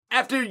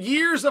After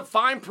years of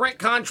fine print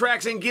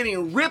contracts and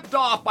getting ripped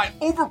off by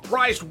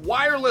overpriced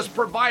wireless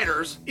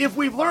providers, if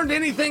we've learned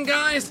anything,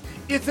 guys,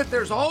 it's that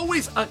there's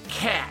always a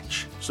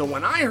catch. So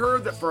when I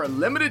heard that for a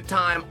limited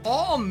time,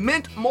 all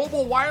Mint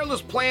Mobile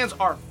wireless plans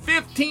are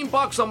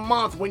 $15 a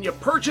month when you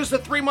purchase a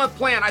 3-month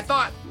plan, I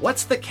thought,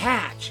 what's the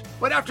catch?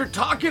 But after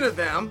talking to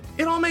them,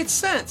 it all made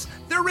sense.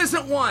 There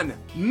isn't one.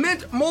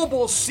 Mint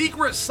Mobile's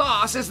secret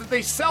sauce is that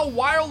they sell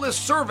wireless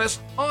service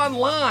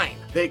online.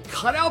 They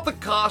cut out the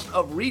cost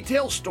of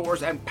retail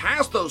stores and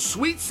pass those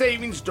sweet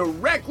savings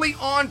directly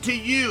on to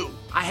you.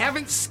 I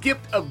haven't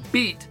skipped a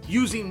beat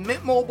using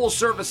Mint Mobile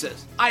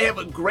services. I have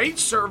a great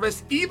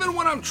service even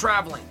when I'm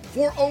traveling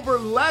for over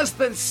less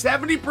than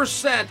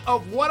 70%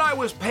 of what I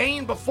was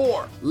paying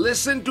before.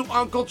 Listen to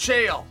Uncle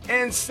Chael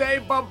and say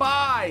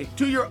bye-bye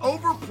to your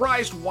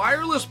overpriced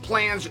wireless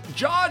plans,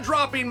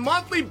 jaw-dropping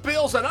monthly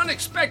bills, and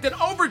unexpected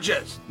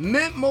overages.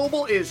 Mint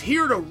Mobile is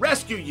here to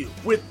rescue you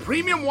with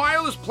premium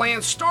wireless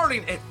plans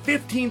starting at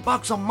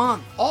 $15 a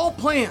month. All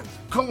plans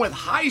come with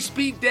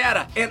high-speed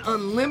data and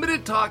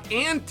unlimited talk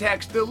and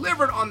text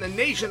delivered on the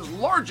nation's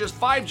largest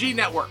 5G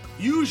network.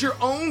 Use your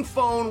own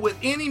phone with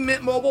any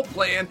Mint Mobile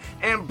plan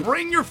and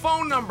bring your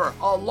phone number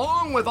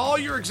along with all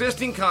your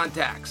existing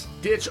contacts.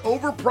 Ditch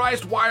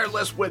overpriced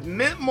wireless with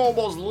Mint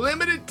Mobile's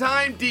limited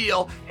time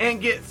deal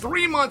and get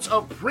 3 months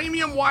of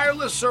premium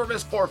wireless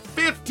service for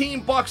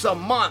 $15 a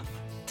month.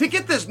 To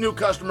get this new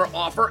customer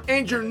offer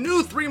and your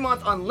new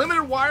 3-month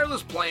unlimited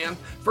wireless plan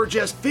for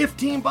just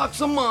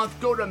 $15 a month,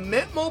 go to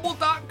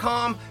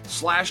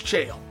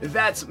mintmobile.com/Chael.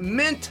 That's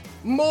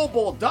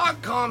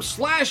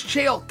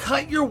mintmobile.com/Chael.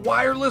 Cut your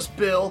wireless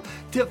bill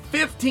to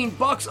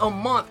 $15 a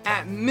month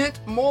at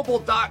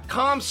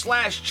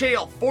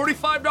mintmobile.com/Chael.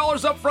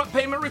 $45 upfront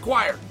payment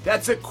required.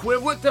 That's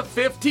equivalent to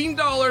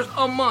 $15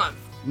 a month.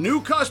 New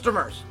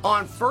customers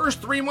on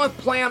first 3-month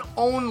plan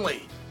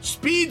only.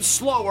 Speed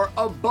slower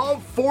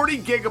above 40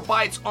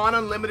 gigabytes on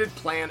unlimited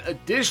plan.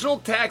 Additional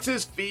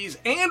taxes, fees,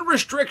 and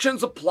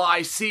restrictions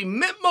apply. See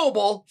Mint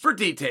Mobile for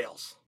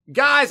details.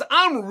 Guys,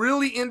 I'm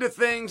really into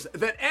things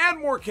that add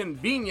more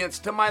convenience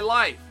to my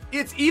life.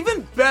 It's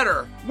even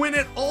better when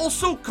it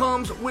also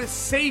comes with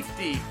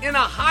safety in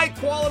a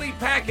high-quality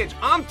package.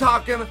 I'm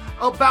talking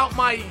about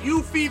my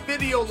Eufy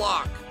Video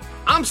Lock.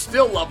 I'm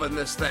still loving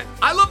this thing.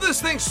 I love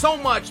this thing so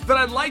much that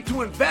I'd like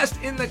to invest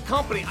in the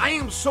company. I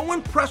am so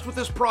impressed with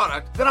this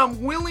product that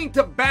I'm willing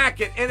to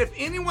back it. And if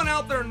anyone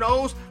out there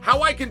knows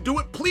how I can do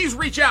it, please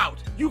reach out.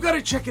 You got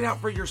to check it out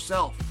for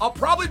yourself. I'll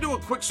probably do a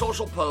quick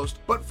social post,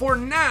 but for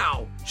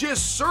now,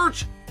 just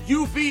search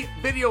Eufy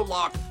Video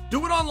Lock.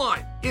 Do it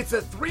online. It's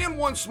a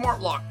 3-in-1 smart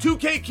lock,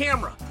 2K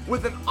camera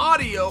with an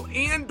audio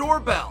and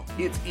doorbell.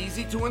 It's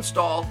easy to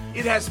install.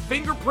 It has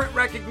fingerprint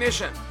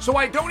recognition, so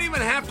I don't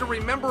even have to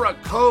remember a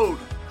code.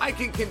 I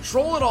can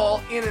control it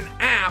all in an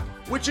app,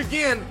 which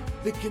again,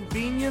 the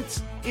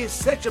convenience is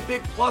such a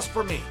big plus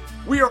for me.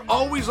 We are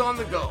always on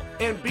the go,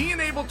 and being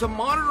able to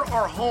monitor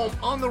our home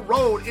on the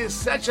road is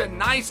such a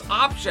nice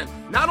option.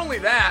 Not only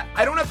that,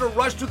 I don't have to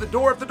rush to the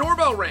door if the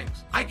doorbell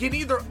rings. I can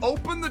either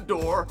open the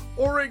door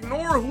or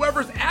ignore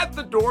whoever's at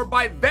the door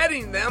by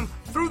vetting them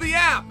through the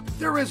app.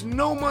 There is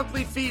no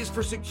monthly fees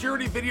for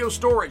security video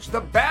storage.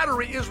 The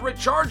battery is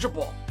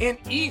rechargeable, and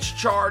each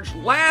charge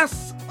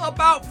lasts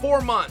about 4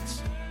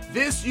 months.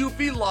 This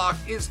Eufy lock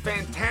is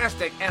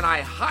fantastic, and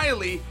I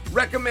highly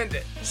recommend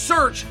it.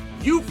 Search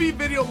Eufy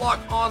Video Lock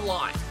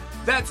online.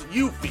 That's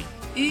Eufy,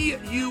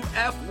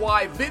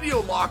 E-U-F-Y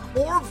Video Lock,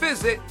 or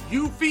visit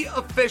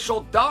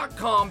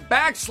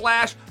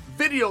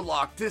eufyofficial.com/video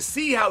lock to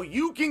see how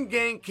you can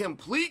gain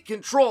complete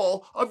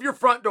control of your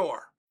front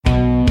door.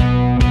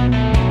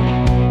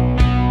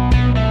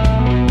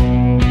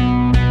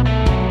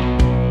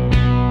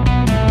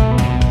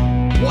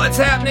 What's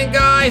happening,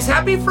 guys?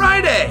 Happy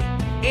Friday!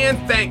 And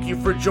thank you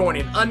for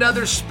joining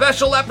another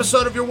special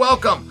episode of You're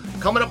Welcome.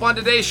 Coming up on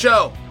today's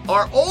show,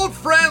 our old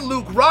friend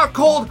Luke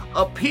Rockhold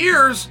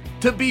appears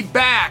to be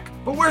back.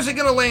 But where's it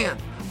going to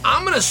land?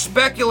 I'm going to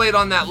speculate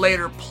on that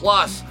later.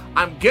 Plus,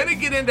 I'm going to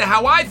get into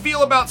how I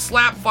feel about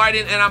slap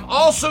fighting, and I'm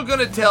also going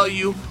to tell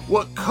you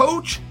what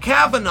Coach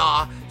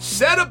Kavanaugh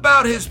said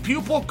about his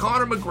pupil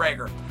Conor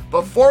McGregor.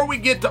 Before we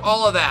get to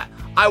all of that,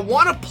 I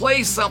want to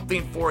play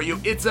something for you.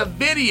 It's a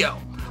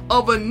video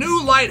of a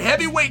new light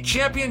heavyweight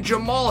champion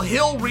Jamal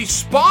Hill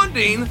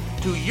responding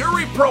to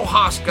Yuri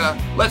Prochazka.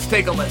 Let's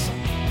take a listen.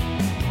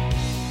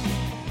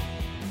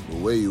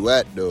 Where you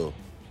at, though?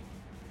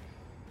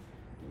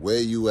 Where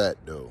you at,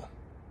 though?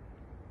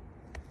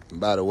 And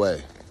by the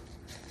way,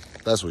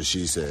 that's what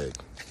she said.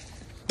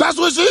 That's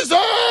what she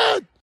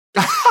said!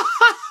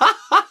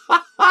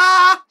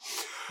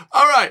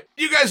 All right,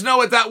 you guys know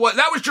what that was.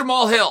 That was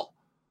Jamal Hill.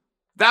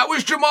 That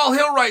was Jamal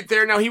Hill right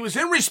there. Now, he was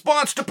in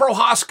response to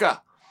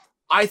Prochazka.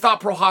 I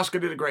thought Prochazka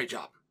did a great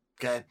job,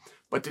 okay?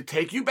 But to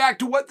take you back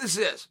to what this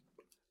is,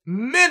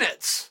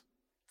 minutes,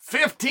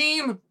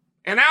 15,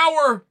 an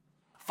hour,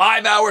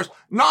 5 hours,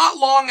 not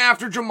long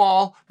after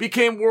Jamal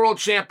became world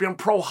champion,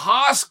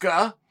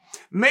 Prochazka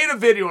made a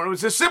video, and it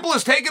was as simple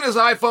as taking his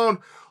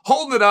iPhone,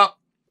 holding it up,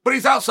 but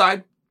he's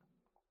outside.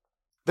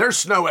 There's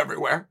snow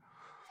everywhere.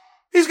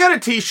 He's got a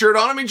t-shirt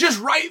on. I mean,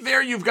 just right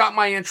there, you've got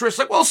my interest.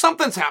 Like, well,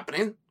 something's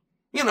happening.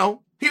 You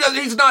know,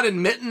 he's not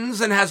in mittens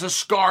and has a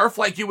scarf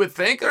like you would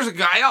think. There's a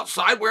guy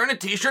outside wearing a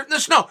t-shirt in the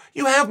snow.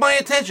 You have my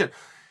attention.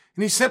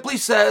 And he simply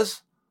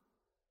says,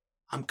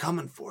 I'm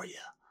coming for you.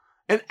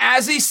 And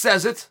as he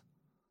says it,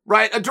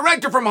 right, a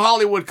director from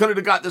Hollywood couldn't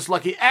have got this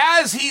lucky.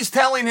 As he's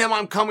telling him,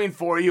 I'm coming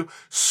for you,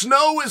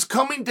 snow is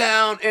coming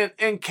down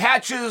and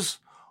catches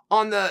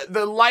on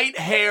the light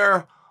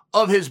hair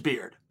of his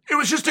beard. It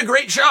was just a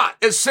great shot.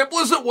 As simple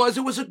as it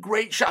was a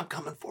great shot.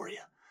 Coming for you.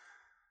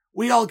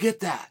 We all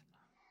get that.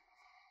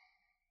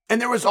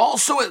 And there was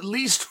also, at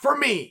least for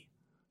me,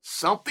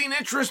 something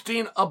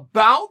interesting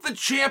about the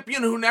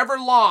champion who never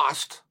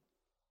lost,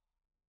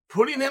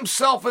 putting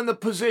himself in the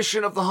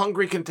position of the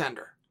hungry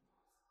contender.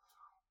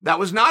 That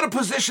was not a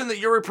position that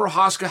Yuri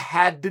Prochazka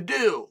had to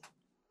do.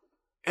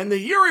 And the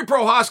Yuri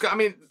Prochazka, I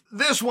mean,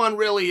 this one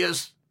really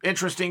is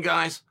interesting,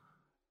 guys.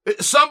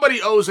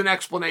 Somebody owes an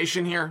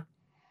explanation here.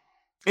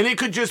 And it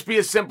could just be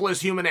as simple as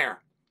human error.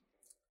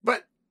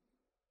 But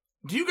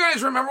do you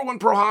guys remember when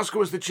Prochazka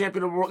was the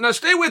champion of the world? Now,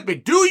 stay with me.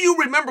 Do you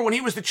remember when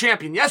he was the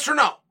champion? Yes or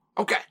no?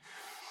 Okay.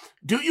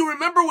 Do you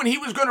remember when he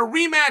was going to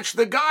rematch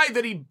the guy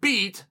that he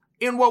beat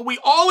in what we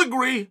all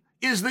agree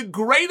is the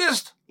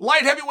greatest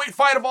light heavyweight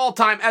fight of all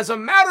time? As a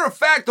matter of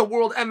fact, the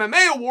World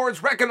MMA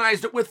Awards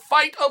recognized it with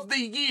Fight of the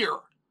Year.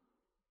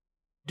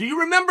 Do you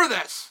remember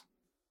this?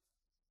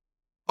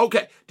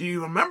 Okay. Do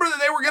you remember that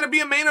they were going to be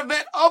a main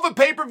event of a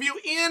pay-per-view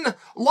in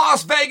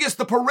Las Vegas,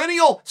 the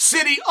perennial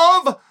city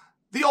of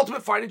the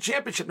Ultimate Fighting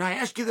Championship? Now, I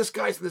ask you this,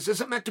 guys, and this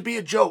isn't meant to be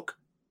a joke.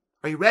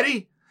 Are you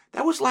ready?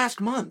 That was last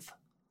month.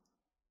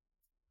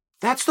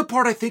 That's the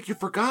part I think you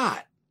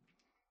forgot.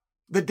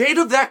 The date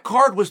of that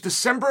card was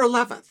December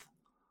 11th.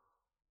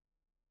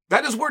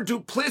 That is where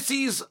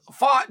Duplessis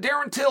fought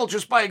Darren Till,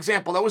 just by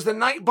example. That was the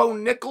night Bo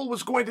Nickel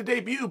was going to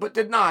debut, but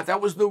did not. That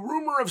was the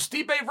rumor of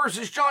Stipe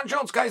versus John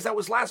Jones. Guys, that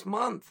was last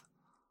month.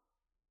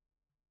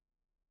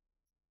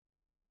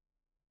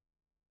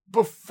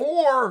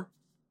 Before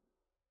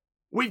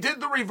we did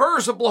the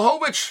reverse of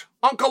Blachowicz,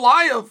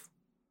 Ankalaev,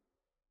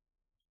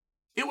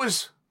 it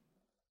was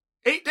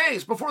 8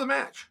 days before the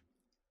match.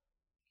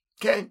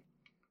 Okay?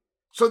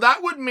 So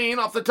that would mean,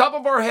 off the top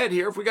of our head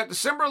here, if we got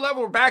December 11th,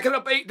 we're backing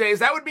up 8 days,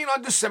 that would mean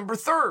on December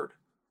 3rd,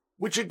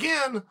 which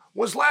again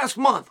was last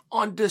month.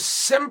 On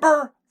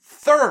December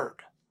 3rd,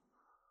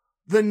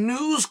 the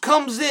news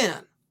comes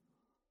in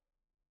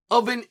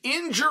of an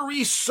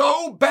injury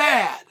so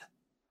bad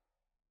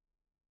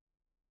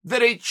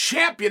that a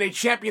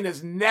champion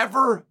has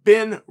never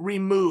been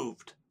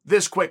removed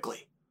this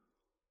quickly.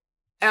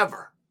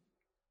 Ever.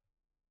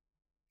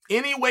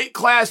 Any weight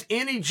class,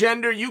 any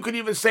gender, you could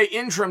even say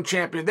interim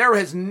champion. There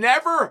has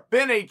never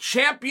been a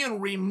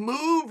champion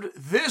removed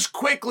this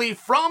quickly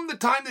from the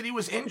time that he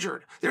was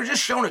injured. They're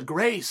just shown a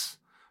grace.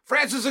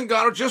 Francis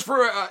Ngannou, just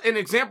for an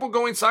example,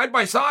 going side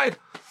by side,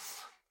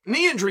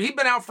 knee injury. He'd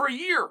been out for a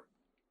year.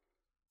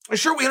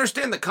 Sure, we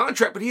understand the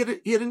contract, but he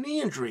had a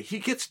knee injury. He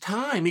gets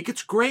time. He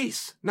gets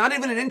grace. Not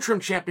even an interim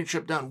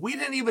championship done. We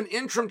didn't even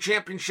interim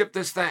championship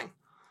this thing.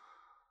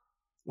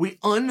 We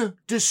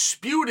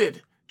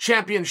undisputed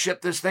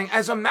championship this thing.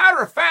 As a matter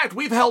of fact,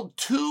 we've held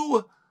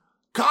 2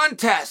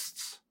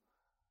 contests.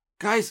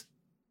 Guys,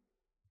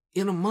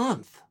 in a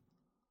month.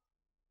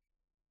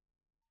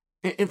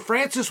 In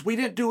Francis, we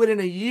didn't do it in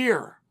a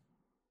year.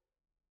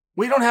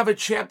 We don't have a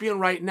champion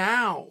right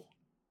now.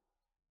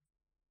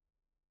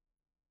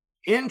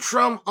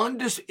 Interim,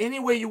 any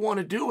way you want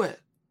to do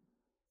it.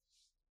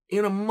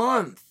 In a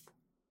month,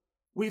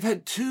 we've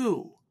had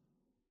 2.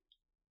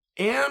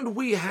 And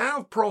we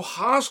have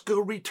Prochazka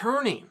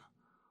returning.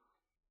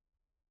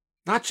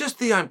 Not just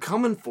the I'm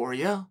coming for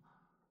you.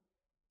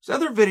 There's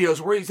other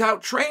videos where he's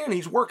out training.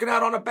 He's working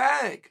out on a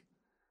bag.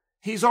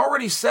 He's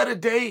already set a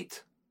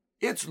date.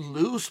 It's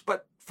loose,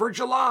 but for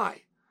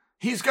July.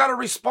 He's got a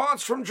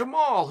response from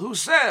Jamal who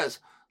says,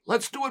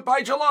 let's do it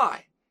by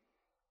July.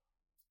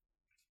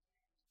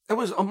 That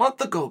was a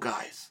month ago,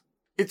 guys.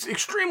 It's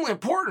extremely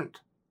important.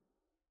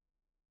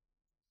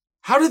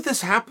 How did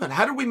this happen?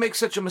 How did we make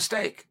such a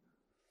mistake?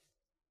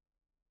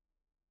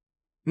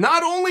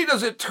 Not only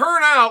does it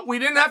turn out we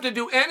didn't have to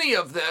do any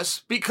of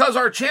this because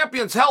our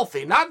champion's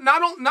healthy. Not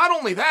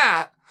only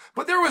that,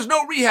 but there was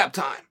no rehab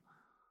time.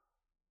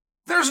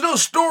 There's no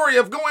story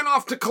of going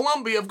off to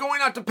Colombia, of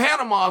going out to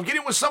Panama, of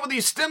getting with some of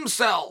these stem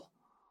cell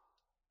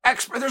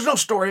experts. There's no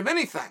story of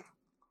anything.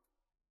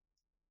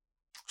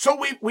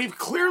 So we've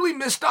clearly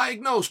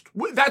misdiagnosed.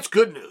 That's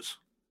good news,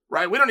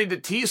 right? We don't need to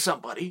tease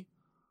somebody.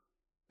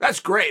 That's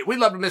great. We'd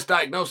love to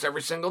misdiagnose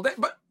every single day.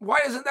 But why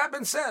hasn't that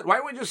been said? Why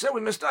don't we just say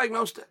we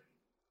misdiagnosed it?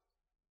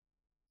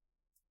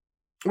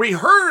 We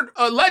heard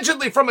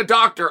allegedly from a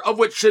doctor, of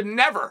which should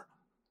never,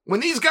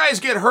 when these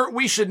guys get hurt,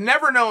 we should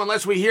never know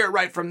unless we hear it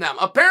right from them.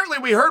 Apparently,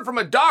 we heard from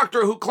a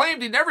doctor who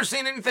claimed he'd never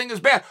seen anything as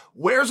bad.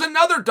 Where's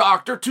another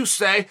doctor to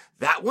say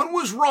that one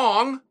was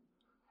wrong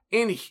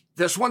and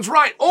this one's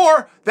right?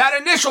 Or that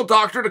initial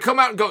doctor to come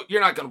out and go,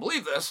 you're not going to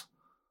believe this.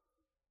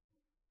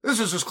 This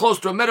is as close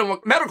to a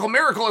medical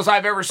miracle as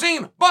I've ever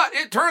seen, but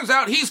it turns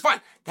out he's fine.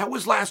 That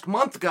was last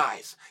month,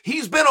 guys.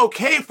 He's been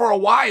okay for a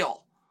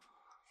while.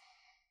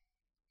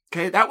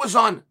 Okay, that was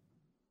on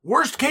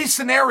worst case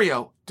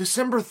scenario,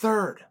 December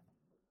 3rd.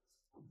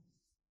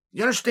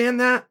 You understand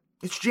that?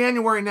 It's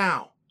January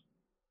now.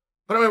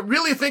 But I mean,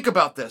 really think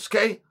about this,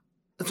 okay?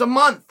 It's a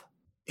month.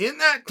 In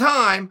that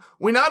time,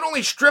 we not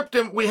only stripped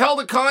him, we held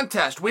a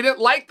contest. We didn't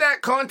like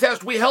that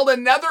contest. We held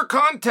another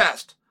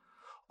contest.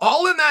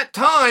 All in that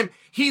time,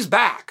 he's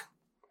back.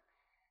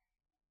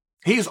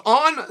 He's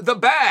on the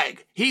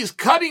bag. He's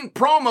cutting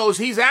promos.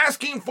 He's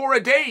asking for a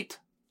date.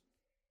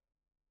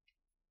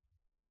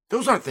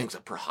 Those aren't things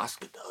that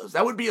Prohaska does.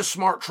 That would be a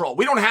smart troll.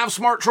 We don't have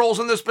smart trolls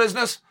in this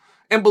business.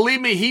 And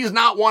believe me, he's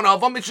not one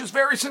of them. It's just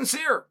very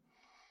sincere.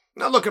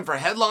 Not looking for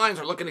headlines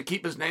or looking to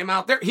keep his name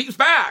out there. He's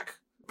back.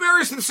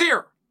 Very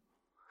sincere.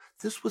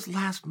 This was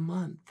last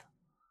month.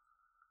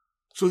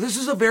 So this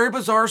is a very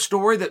bizarre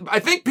story that I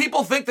think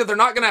people think that they're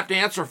not going to have to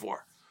answer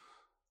for.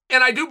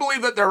 And I do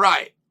believe that they're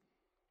right.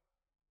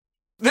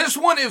 This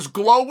one is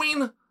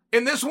glowing,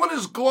 and this one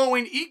is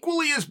glowing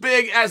equally as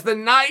big as the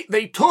night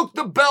they took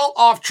the belt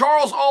off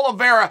Charles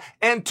Oliveira,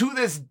 and to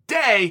this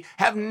day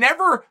have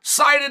never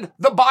cited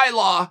the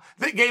bylaw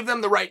that gave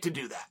them the right to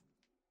do that.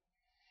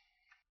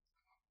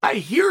 I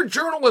hear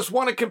journalists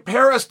want to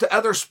compare us to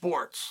other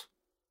sports.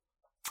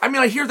 I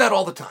mean, I hear that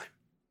all the time.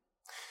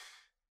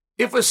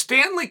 If a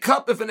Stanley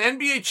Cup, if an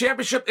NBA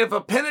championship, if a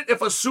pennant,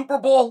 if a Super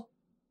Bowl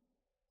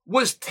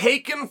was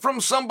taken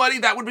from somebody,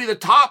 that would be the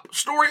top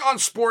story on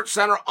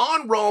SportsCenter,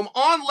 on Rome,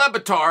 on Le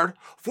Batard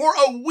for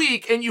a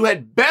week, and you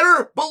had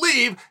better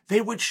believe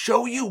they would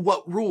show you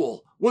what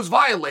rule was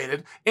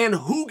violated and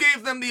who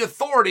gave them the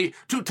authority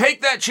to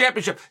take that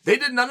championship. They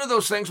did none of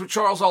those things with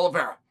Charles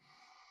Oliveira.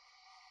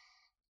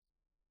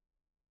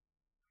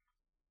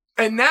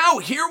 And now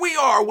here we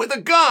are with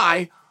a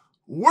guy,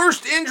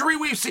 worst injury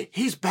we've seen.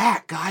 He's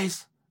back,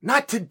 guys.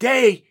 Not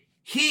today.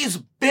 He's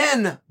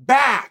been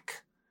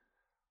back.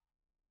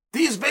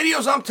 These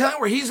videos I'm telling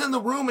you where he's in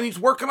the room and he's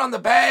working on the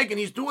bag and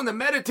he's doing the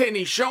meditating,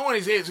 he's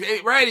showing,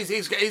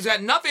 he's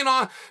got nothing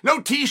on,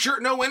 no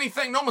t-shirt, no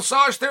anything, no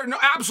massage there, no,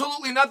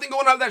 absolutely nothing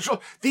going on that show.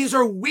 These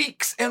are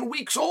weeks and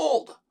weeks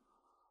old.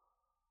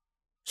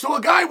 So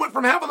a guy went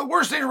from having the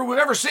worst injury we've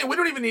ever seen. We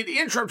don't even need the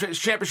interim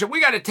championship.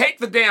 We got to take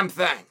the damn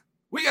thing.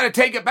 We got to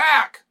take it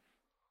back.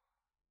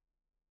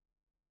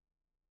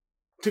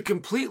 To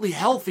completely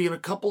healthy in a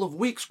couple of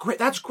weeks. Great.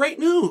 That's great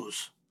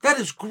news. That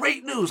is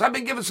great news. I've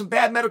been given some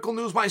bad medical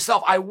news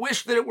myself. I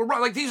wish that it were wrong.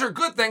 Like, these are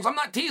good things. I'm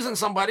not teasing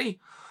somebody.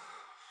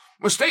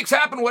 Mistakes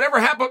happen, whatever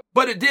happened,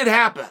 but it did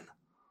happen.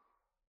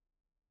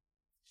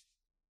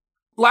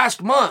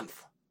 Last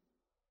month.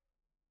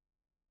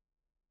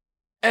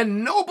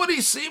 And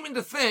nobody's seeming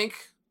to think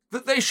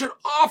that they should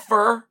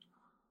offer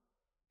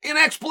an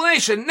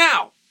explanation.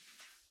 Now,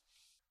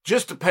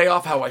 just to pay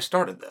off how I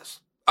started this.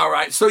 All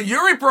right, so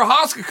Yuri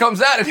Prohaska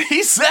comes out and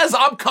he says,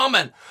 I'm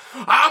coming.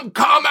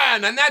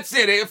 And that's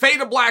it. Fade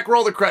to black,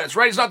 roll the credits,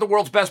 right? He's not the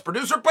world's best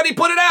producer, but he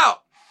put it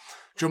out.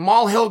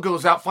 Jamal Hill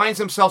goes out, finds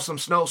himself some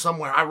snow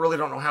somewhere. I really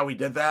don't know how he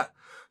did that.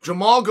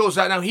 Jamal goes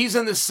out. Now, he's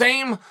in the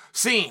same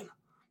scene,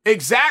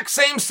 exact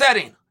same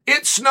setting.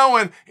 It's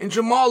snowing, and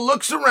Jamal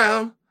looks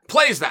around,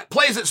 plays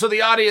it so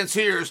the audience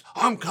hears,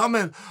 I'm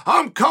coming.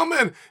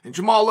 And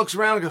Jamal looks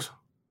around and goes,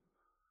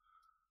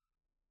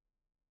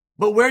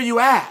 but where you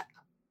at?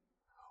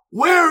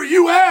 Where are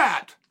you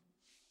at?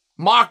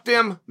 Mocked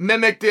him,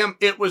 mimicked him.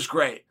 It was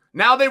great.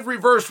 Now they've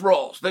reversed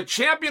roles. The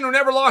champion who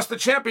never lost the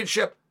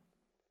championship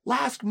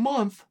last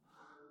month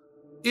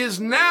is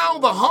now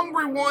the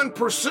hungry one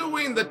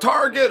pursuing the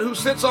target who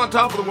sits on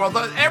top of the world.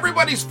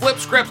 Everybody's flip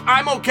scripts.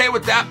 I'm okay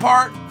with that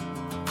part.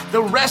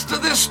 The rest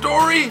of this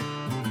story,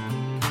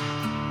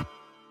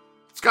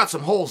 it's got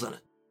some holes in it.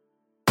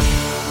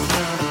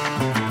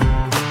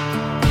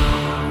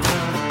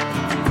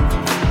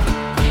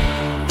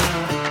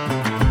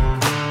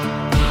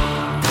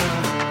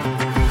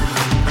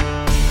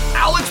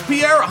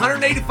 Pierre,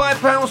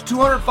 185 pounds,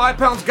 205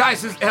 pounds.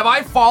 Guys, have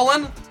I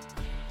fallen?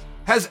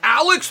 Has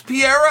Alex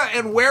Pereira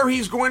and where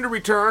he's going to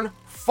return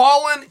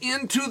fallen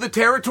into the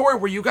territory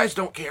where you guys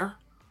don't care?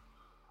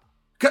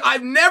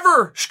 I've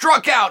never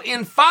struck out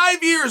in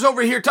 5 years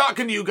over here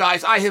talking to you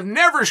guys. I have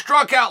never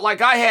struck out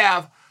like I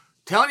have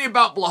telling you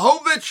about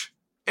Blachowicz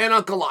and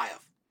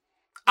Ankalaev.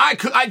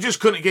 I just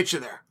couldn't get you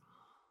there.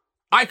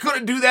 I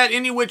couldn't do that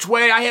any which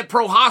way. I had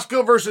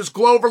Prohaska versus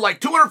Glover,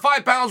 like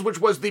 205 pounds, which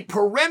was the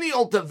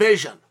perennial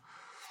division.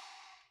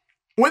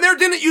 When there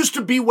didn't used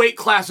to be weight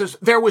classes,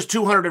 there was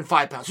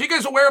 205 pounds. Are you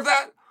guys aware of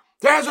that?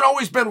 There hasn't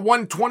always been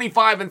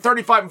 125 and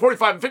 35 and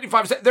 45 and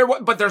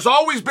 55, but there's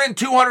always been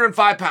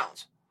 205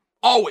 pounds.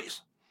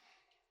 Always.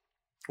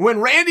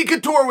 When Randy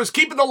Couture was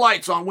keeping the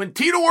lights on, when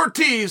Tito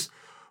Ortiz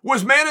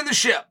was manning the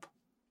ship,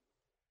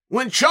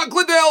 when Chuck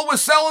Liddell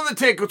was selling the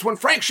tickets, when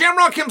Frank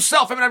Shamrock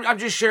himself, I'm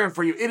just sharing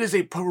for you, it is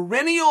a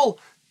perennial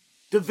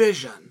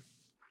division.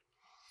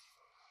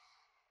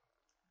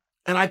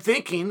 And I'm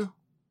thinking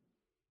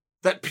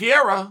that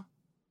Pereira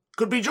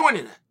could be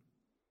joining it.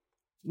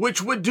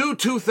 which would do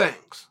two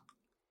things.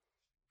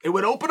 It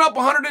would open up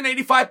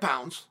 185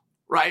 pounds,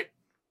 right?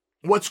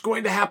 What's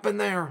going to happen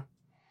there?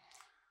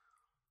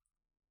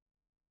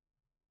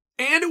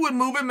 And it would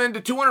move him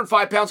into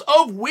 205 pounds,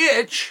 of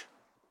which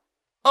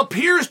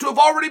appears to have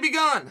already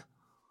begun.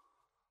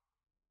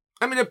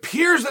 I mean, it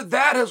appears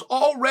that has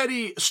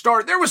already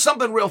started. There was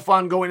something real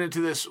fun going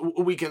into this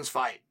weekend's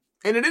fight,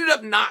 and it ended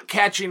up not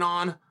catching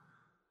on.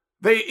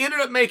 They ended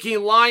up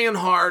making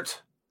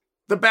Lionheart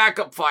the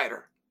backup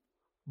fighter.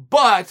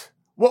 But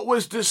what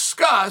was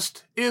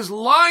discussed is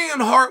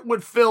Lionheart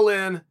would fill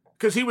in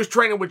because he was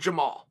training with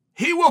Jamal.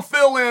 He will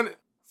fill in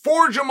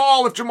for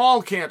Jamal if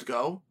Jamal can't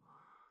go,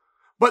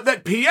 but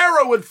that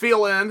Piera would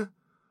fill in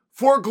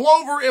for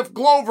Glover if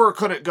Glover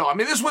couldn't go. I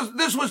mean, this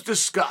was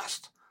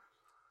discussed.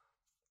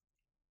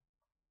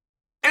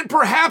 And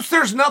perhaps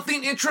there's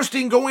nothing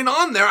interesting going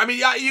on there. I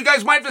mean, you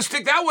guys might have to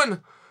stick that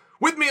one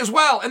with me as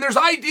well. And there's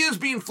ideas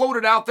being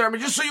floated out there. I mean,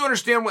 just so you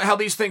understand how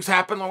these things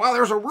happen. Well,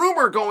 there's a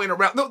rumor going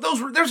around.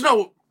 There's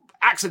no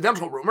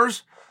accidental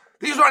rumors.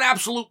 These are on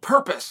absolute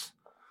purpose.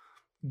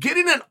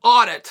 Getting an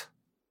audit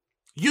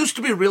used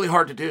to be really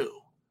hard to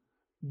do.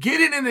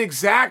 Getting an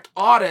exact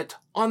audit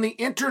on the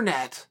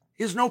internet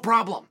is no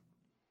problem.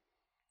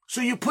 So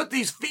you put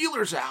these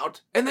feelers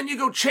out, and then you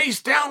go chase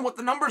down what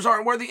the numbers are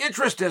and where the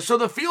interest is. So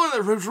the feeler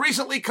that has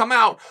recently come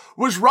out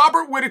was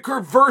Robert Whittaker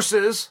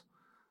versus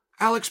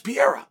Alex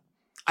Piera.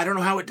 I don't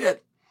know how it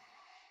did.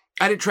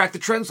 I didn't track the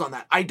trends on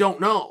that. I don't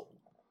know.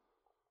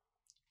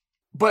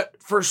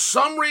 But for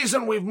some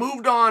reason, we've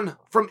moved on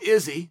from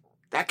Izzy.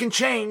 That can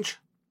change.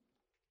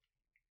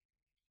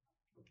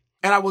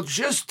 And I will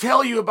just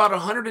tell you about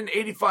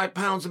 185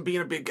 pounds and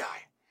being a big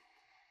guy.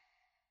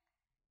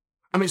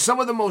 I mean, some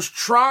of the most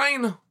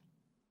trying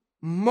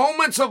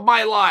moments of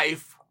my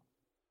life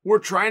were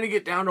trying to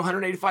get down to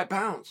 185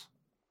 pounds.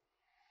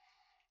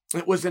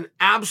 It was an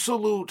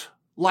absolute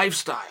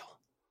lifestyle.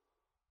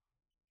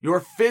 Your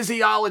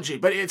physiology.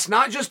 But it's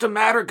not just a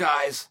matter,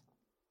 guys,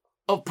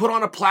 of put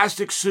on a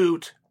plastic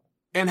suit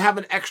and have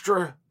an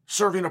extra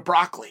serving of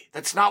broccoli.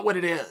 That's not what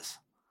it is.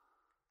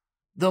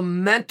 The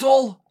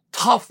mental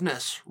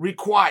toughness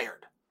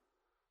required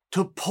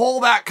to pull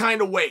that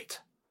kind of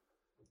weight.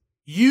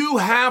 You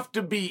have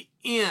to be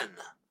in.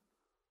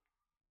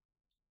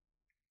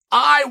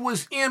 I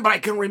was in, but I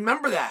can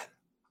remember that.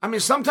 I mean,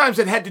 sometimes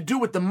it had to do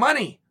with the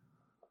money.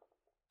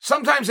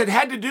 Sometimes it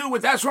had to do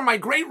with that's where my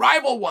great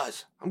rival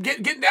was. I'm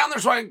getting down there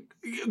so I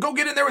go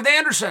get in there with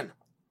Anderson.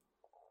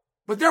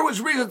 But there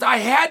was reasons I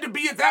had to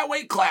be at that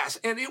weight class,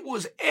 and it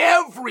was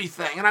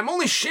everything. And I'm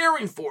only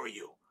sharing for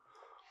you.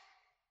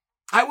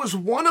 I was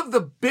one of the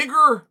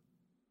bigger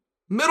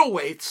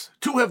middleweights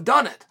to have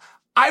done it.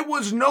 I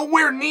was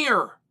nowhere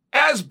near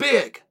as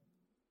big.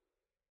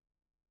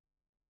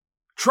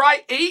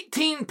 Try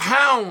 18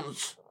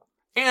 pounds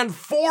and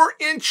 4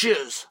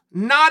 inches,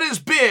 not as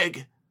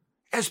big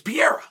as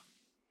Piera.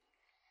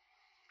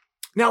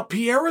 Now,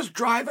 Piera's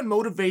drive and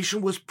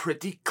motivation was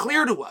pretty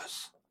clear to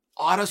us.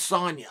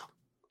 Adesanya.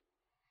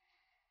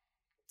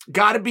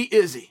 Got to be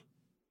Izzy.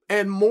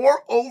 And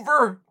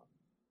moreover,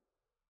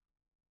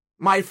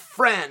 my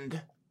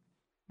friend,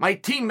 my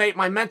teammate,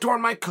 my mentor,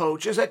 and my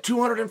coach is at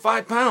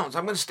 205 pounds.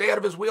 I'm going to stay out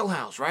of his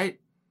wheelhouse, right?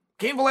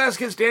 Cain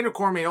Velasquez, Daniel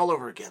Cormier all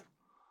over again.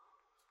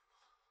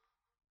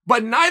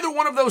 But neither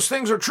one of those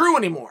things are true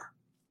anymore.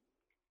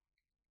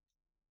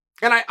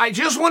 And I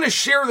just want to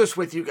share this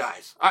with you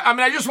guys. I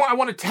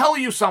want to tell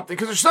you something,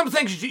 because there's some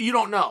things you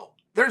don't know.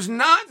 There's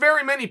not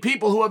very many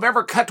people who have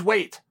ever cut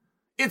weight.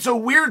 It's a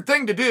weird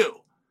thing to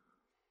do.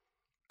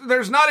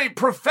 There's not a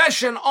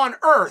profession on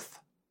earth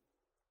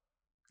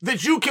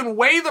that you can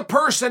weigh the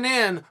person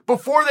in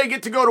before they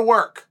get to go to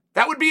work.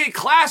 That would be a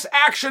class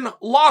action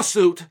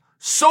lawsuit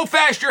so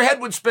fast your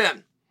head would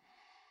spin.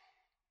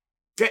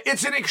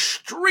 It's an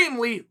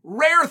extremely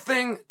rare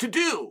thing to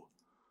do.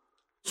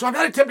 So I'm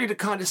not attempting to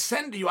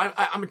condescend to you.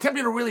 I'm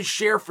attempting to really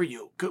share for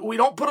you. We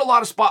don't put a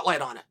lot of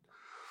spotlight on it.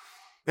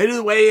 They do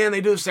the weigh-in,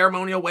 they do the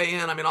ceremonial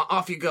weigh-in. I mean,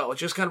 off you go.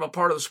 It's just kind of a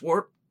part of the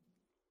sport.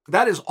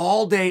 That is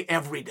all day,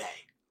 every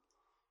day,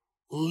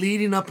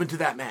 leading up into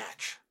that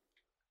match.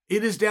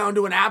 It is down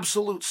to an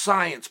absolute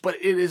science, but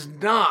it is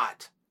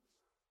not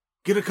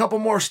get a couple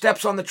more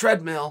steps on the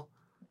treadmill,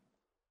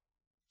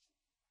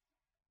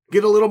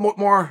 get a little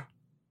more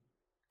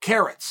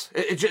carrots.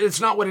 It's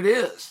not what it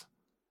is.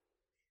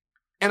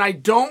 And I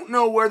don't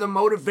know where the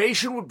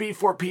motivation would be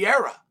for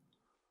Piera.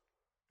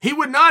 He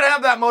would not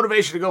have that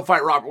motivation to go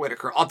fight Robert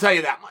Whittaker. I'll tell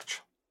you that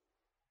much.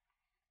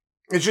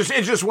 It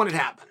just wouldn't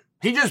happen.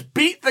 He just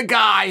beat the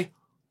guy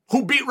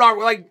who beat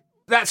Robert. Like,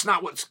 that's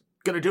not what's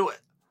going to do it.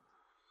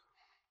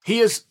 He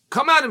has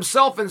come out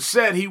himself and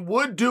said he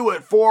would do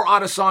it for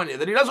Adesanya,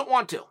 that he doesn't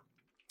want to.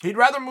 He'd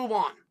rather move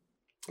on.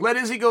 Let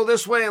Izzy go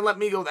this way and let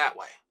me go that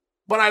way.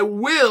 But I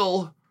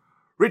will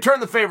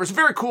return the favor. It's a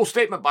very cool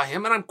statement by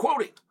him, and I'm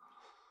quoting.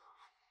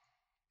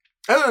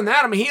 Other than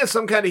that, I mean, he has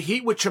some kind of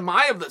heat with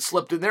Chimaev that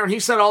slipped in there, and he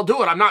said, I'll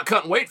do it. I'm not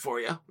cutting weight for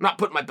you. I'm not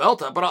putting my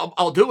belt up, but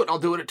I'll do it. I'll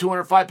do it at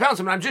 205 pounds.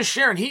 I mean, I'm just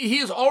sharing. He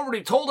has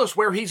already told us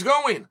where he's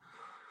going.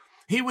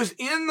 He was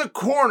in the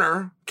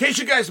corner. In case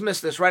you guys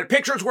missed this, right? A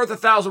picture's worth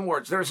 1,000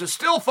 words. There's a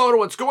still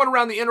photo. It's going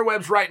around the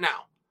interwebs right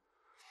now.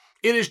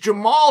 It is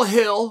Jamal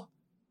Hill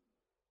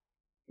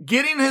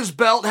getting his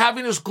belt,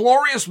 having his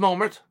glorious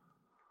moment.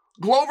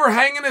 Glover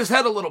hanging his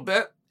head a little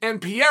bit. And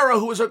Piera,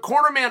 who is a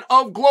cornerman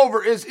of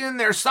Glover, is in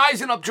there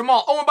sizing up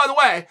Jamal. Oh, and by the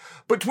way,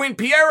 between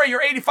Piera,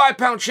 your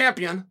 85-pound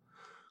champion,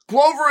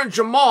 Glover and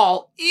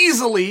Jamal,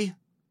 easily,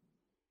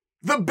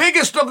 the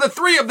biggest of the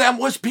three of them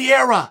was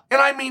Piera.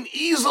 And I mean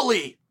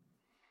easily.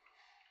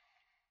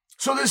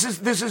 So this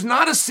is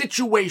not a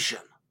situation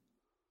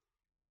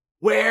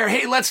where,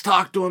 hey, let's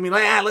talk to him.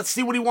 Let's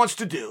see what he wants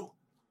to do.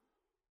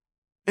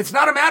 It's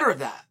not a matter of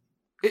that.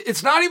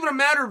 It's not even a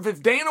matter of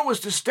if Dana was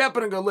to step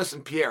in and go,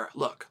 listen, Piera,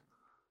 look,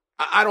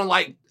 I don't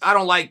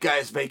like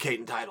guys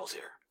vacating titles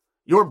here.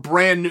 You're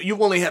brand new.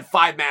 You've only had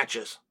 5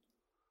 matches.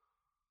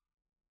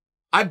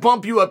 I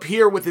bump you up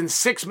here within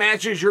 6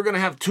 matches. You're going to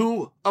have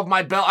 2 of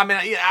my belt.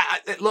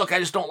 Look, I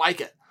just don't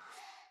like it.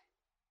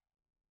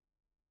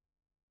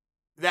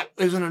 That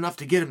isn't enough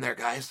to get him there,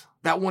 guys.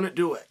 That wouldn't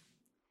do it.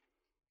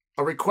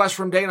 A request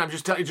from Dana, I'm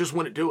just telling you, just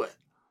wouldn't do it.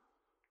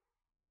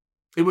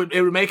 It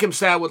would make him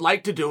say, I would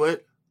like to do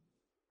it.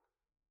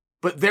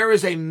 But there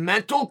is a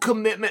mental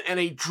commitment and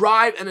a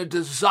drive and a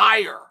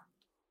desire,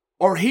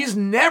 or he's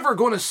never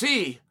going to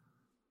see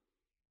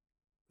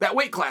that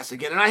weight class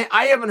again. And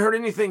I haven't heard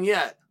anything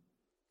yet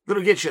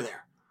that'll get you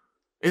there.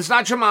 It's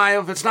not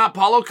Chimaev. It's not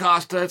Paulo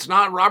Costa. It's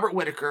not Robert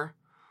Whittaker.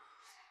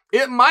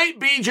 It might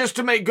be just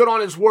to make good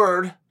on his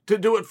word to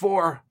do it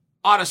for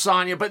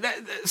Adesanya, but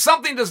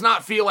something does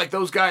not feel like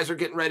those guys are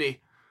getting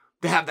ready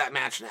to have that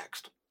match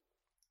next.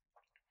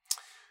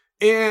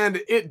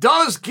 And it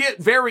does get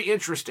very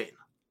interesting.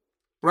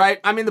 Right?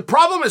 I mean, the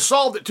problem is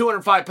solved at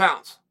 205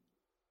 pounds.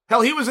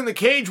 Hell, he was in the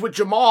cage with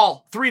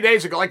Jamal 3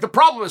 days ago. Like, the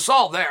problem is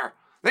solved there.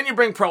 Then you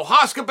bring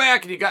Prohaska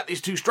back, and you got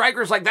these 2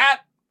 strikers like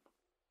that.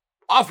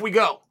 Off we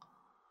go.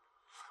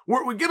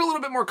 Where we get a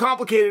little bit more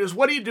complicated is,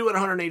 what do you do at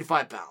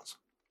 185 pounds?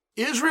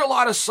 Israel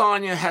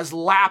Adesanya has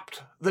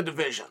lapped the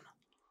division.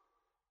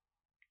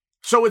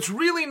 So it's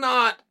really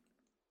not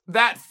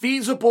that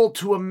feasible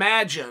to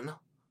imagine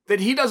that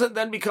he doesn't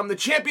then become the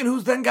champion,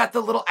 who's then got the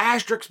little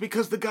asterisk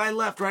because the guy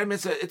left, right? I mean,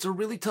 it's a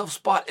really tough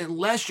spot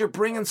unless you're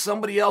bringing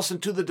somebody else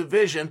into the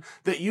division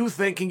that you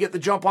think can get the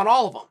jump on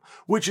all of them,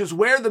 which is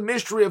where the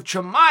mystery of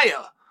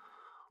Chimaev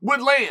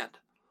would land.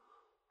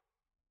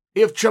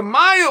 If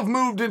Chimaev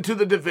moved into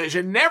the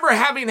division, never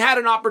having had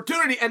an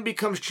opportunity, and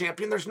becomes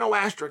champion, there's no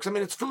asterisk. I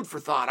mean, it's food for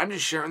thought. I'm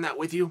just sharing that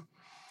with you.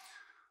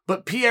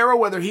 But Piera,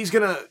 whether he's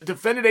going to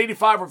defend at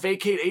 85 or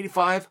vacate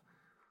 85,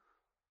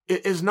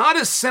 it is not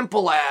as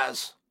simple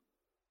as,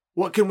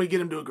 what can we get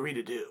him to agree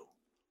to do?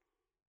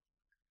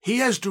 He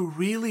has to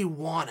really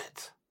want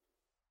it.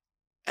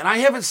 And I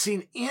haven't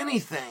seen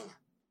anything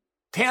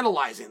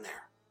tantalizing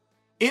there.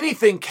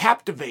 Anything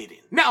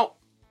captivating. Now,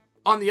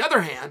 on the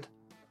other hand,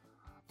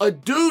 a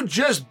dude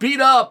just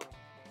beat up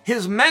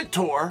his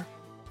mentor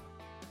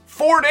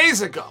 4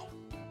 days ago.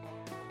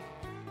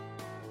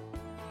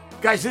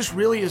 Guys, this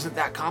really isn't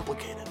that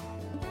complicated.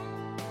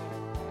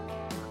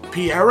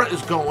 Piera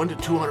is going to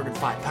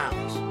 205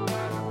 pounds.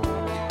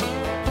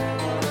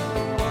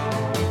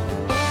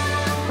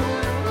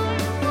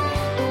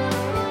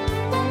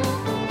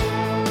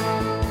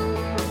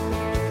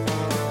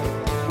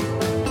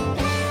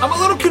 I'm a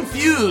little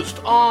confused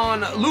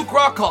on Luke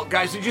Rockhold,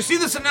 guys. Did you see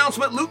this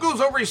announcement? Luke goes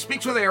over, he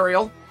speaks with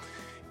Ariel,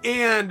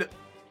 and,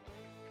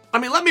 I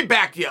mean, let me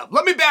back you up.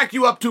 Let me back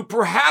you up to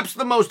perhaps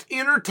the most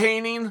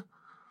entertaining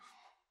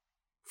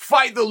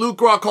fight that Luke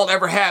Rockhold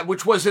ever had,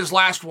 which was his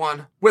last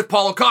one with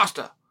Paulo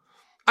Costa.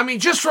 I mean,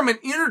 just from an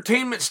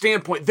entertainment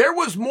standpoint, there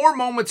was more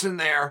moments in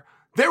there.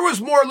 There was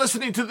more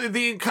listening to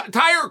the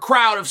entire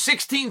crowd of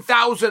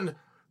 16,000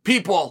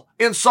 people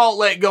in Salt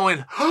Lake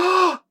going,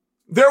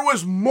 there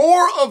was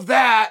more of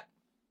that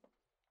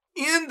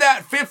in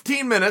that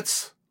 15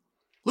 minutes.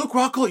 Luke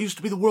Rockhold used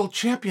to be the world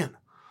champion.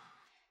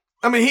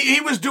 I mean, he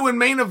was doing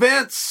main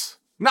events,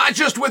 not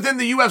just within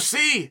the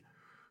UFC.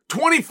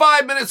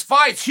 25 minutes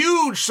fights,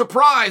 huge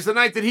surprise the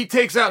night that he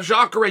takes out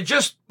Jacare,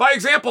 just by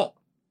example.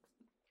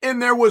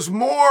 And there was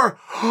more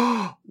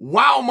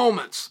wow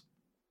moments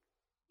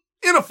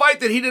in a fight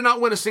that he did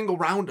not win a single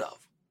round of.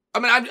 I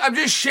mean, I'm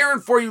just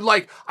sharing for you,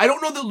 like, I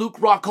don't know that Luke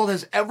Rockhold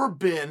has ever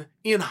been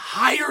in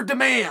higher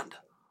demand.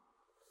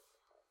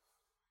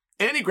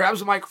 And he grabs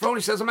the microphone,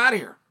 he says, I'm out of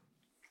here.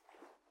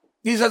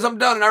 He says, I'm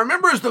done. And I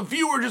remember as the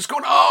viewer just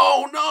going,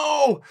 oh,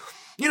 no.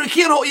 You know,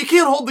 you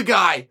can't hold the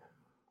guy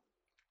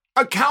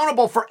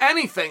accountable for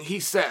anything he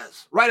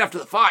says right after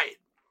the fight.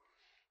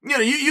 You know,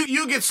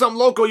 you get some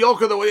loco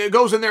yoka that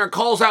goes in there and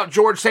calls out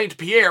George St.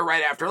 Pierre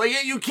right after.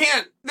 Like, you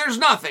can't, there's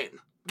nothing.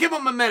 Give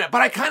him a minute.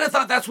 But I kind of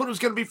thought that's what it was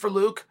going to be for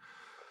Luke.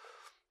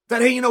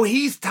 That, hey, you know,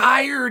 he's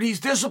tired. He's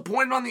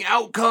disappointed on the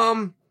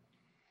outcome.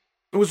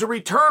 It was a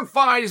return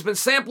fight. He's been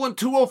sampling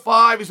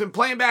 205. He's been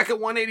playing back at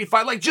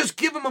 185. Like, just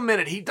give him a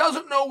minute. He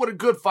doesn't know what a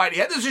good fight he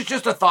had. This is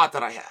just a thought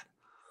that I had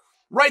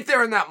right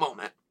there in that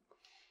moment.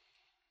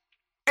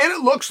 And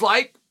it looks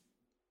like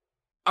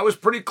I was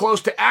pretty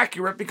close to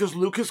accurate because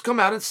Luke has come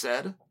out and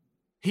said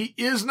he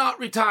is not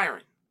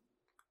retiring.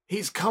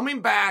 He's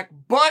coming back,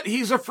 but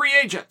he's a free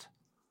agent.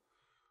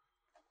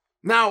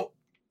 Now,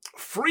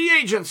 free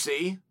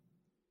agency,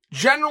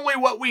 generally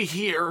what we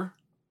hear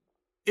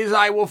is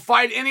I will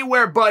fight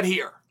anywhere but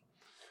here.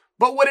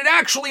 But what it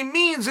actually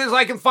means is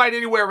I can fight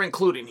anywhere,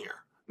 including here.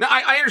 Now,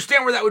 I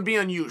understand where that would be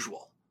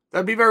unusual.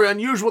 That'd be very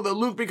unusual that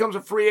Luke becomes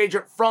a free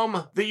agent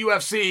from the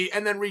UFC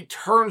and then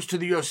returns to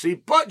the UFC.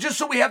 But just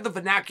so we have the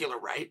vernacular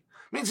right,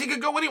 means he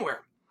could go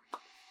anywhere.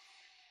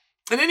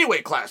 In any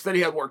weight class that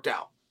he had worked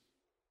out.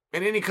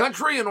 In any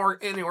country, in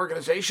any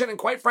organization, and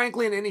quite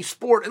frankly, in any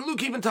sport. And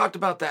Luke even talked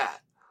about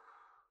that.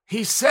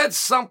 He said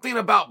something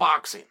about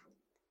boxing.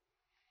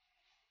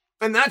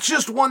 And that's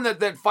just one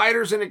that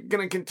fighters are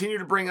going to continue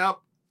to bring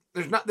up.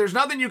 There's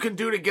nothing you can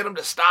do to get him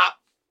to stop.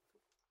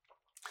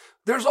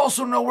 There's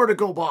also nowhere to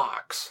go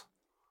box.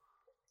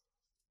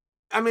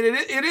 I mean,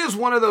 it is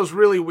one of those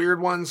really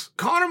weird ones.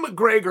 Conor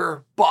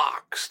McGregor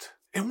boxed.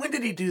 And when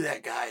did he do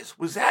that, guys?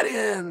 Was that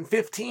in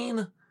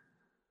 15?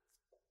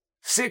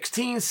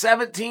 16,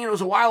 17? It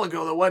was a while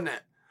ago, though, wasn't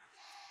it?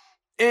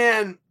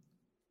 And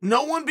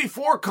no one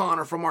before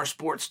Conor from our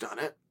sport's done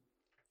it.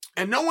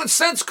 And no one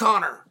since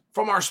Conor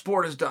from our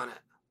sport has done it.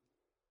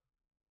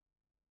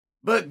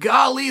 But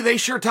golly, they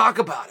sure talk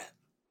about it.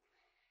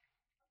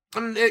 I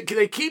mean,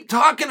 they keep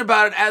talking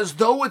about it as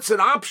though it's an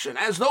option,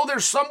 as though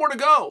there's somewhere to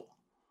go.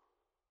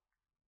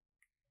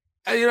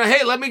 And,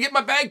 hey, let me get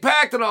my bag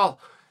packed and I'll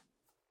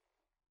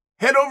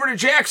head over to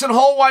Jackson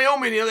Hole,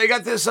 Wyoming. They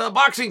got this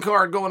boxing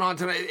card going on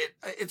tonight.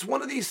 It's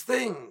one of these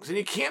things, and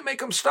you can't make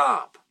them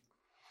stop.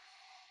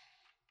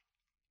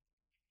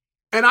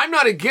 And I'm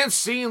not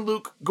against seeing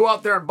Luke go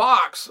out there and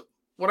box.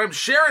 What I'm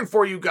sharing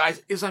for you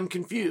guys is I'm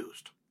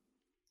confused.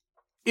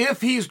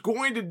 If he's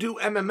going to do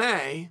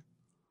MMA,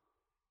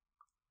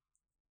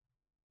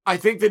 I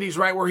think that he's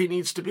right where he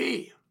needs to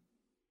be.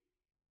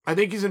 I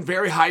think he's in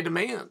very high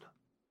demand.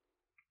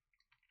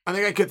 I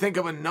think I could think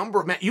of a number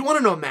of matches. You want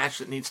to know a match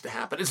that needs to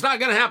happen? It's not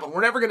going to happen.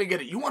 We're never going to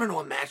get it. You want to know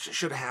a match that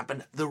should have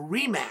happened? The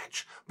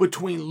rematch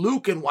between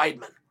Luke and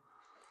Weidman.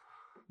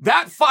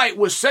 That fight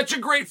was such a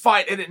great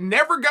fight, and it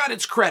never got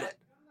its credit.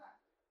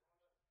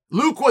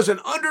 Luke was an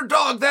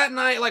underdog that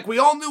night. Like, we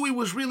all knew he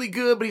was really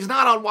good, but he's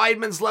not on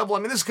Weidman's level. I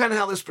mean, this is kind of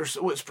how this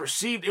was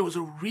perceived. It was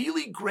a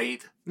really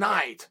great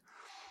night.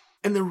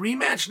 And the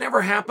rematch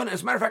never happened.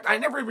 As a matter of fact, I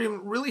never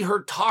even really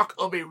heard talk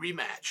of a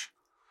rematch.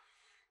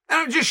 And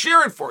I'm just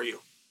sharing for you.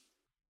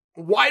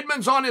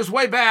 Weidman's on his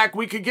way back.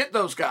 We could get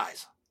those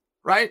guys,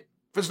 right?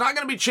 If it's not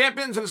going to be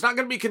champions and it's not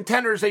going to be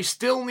contenders, they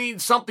still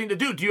need something to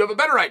do. Do you have a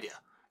better idea?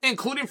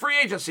 Including free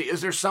agency.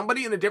 Is there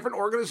somebody in a different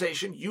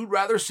organization you'd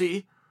rather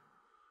see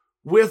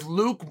with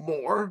Luke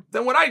more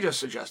than what I just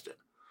suggested?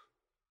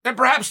 And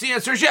perhaps the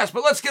answer is yes,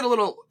 but let's get a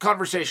little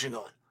conversation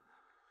going.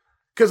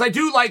 Because I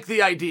do like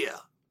the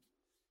idea.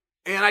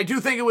 And I do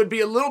think it would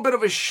be a little bit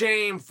of a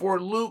shame for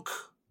Luke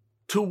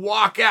to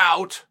walk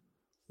out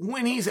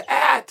when he's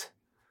at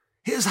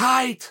his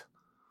height.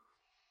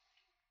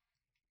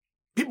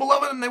 People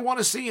love him and they want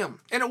to see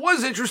him. And it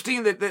was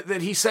interesting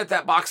that he set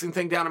that boxing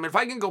thing down. I mean, if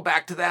I can go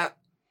back to that,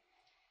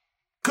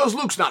 because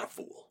Luke's not a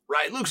fool,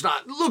 right? Luke's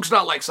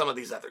not like some of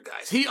these other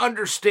guys. He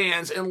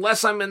understands,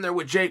 unless I'm in there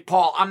with Jake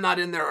Paul, I'm not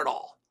in there at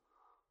all.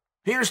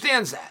 He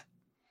understands that.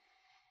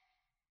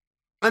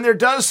 And there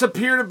does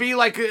appear to be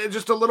like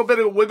just a little bit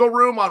of wiggle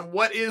room on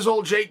what is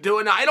old Jake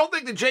doing. Now, I don't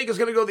think that Jake is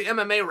going to go the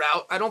MMA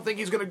route. I don't think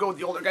he's going to go with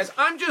the older guys.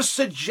 I'm just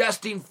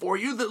suggesting for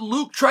you that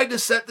Luke tried to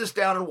set this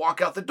down and walk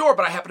out the door,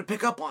 but I happen to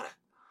pick up on it.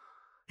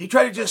 He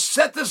tried to just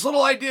set this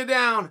little idea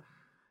down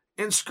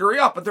and scurry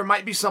up, but there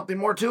might be something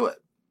more to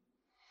it.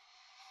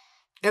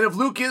 And if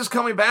Luke is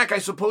coming back, I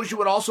suppose you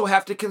would also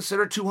have to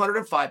consider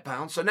 205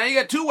 pounds. So now you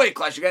got two weight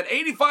classes. You got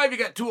 85, you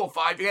got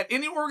 205, you got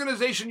any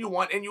organization you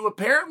want, and you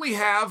apparently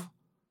have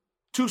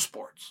two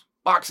sports,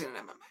 boxing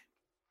and MMA.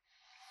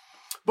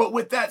 But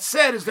with that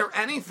said, is there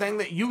anything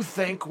that you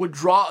think would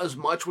draw as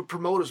much, would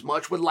promote as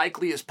much, would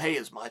likely as pay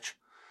as much,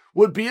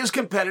 would be as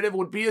competitive,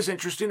 would be as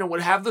interesting, and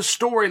would have the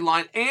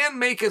storyline and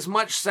make as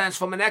much sense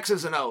from an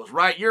X's and O's,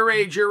 right? Your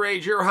age,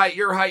 your height,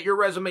 your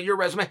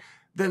resume,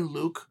 than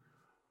Luke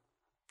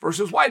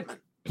versus Weidman?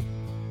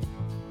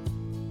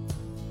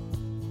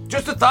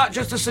 Just a thought,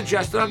 just a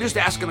suggestion. I'm just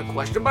asking a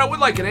question, but I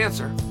would like an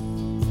answer.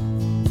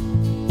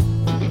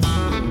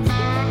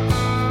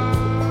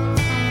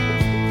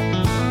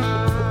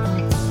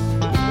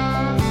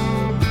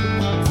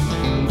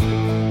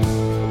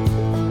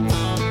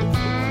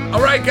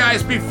 All right,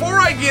 guys, before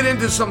I get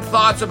into some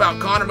thoughts about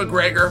Conor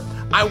McGregor,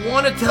 I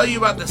want to tell you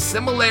about the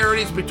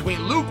similarities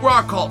between Luke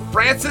Rockhold,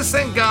 Francis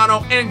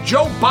Ngannou, and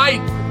Joe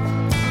Biden.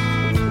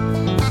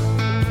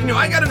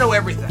 I got to know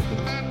everything.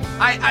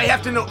 I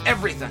have to know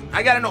everything.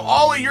 I got to know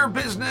all of your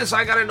business.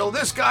 I got to know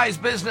this guy's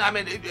business. I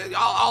mean,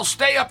 I'll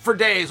stay up for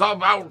days.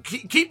 I'll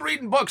keep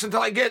reading books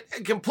until I get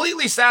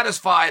completely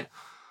satisfied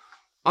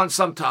on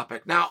some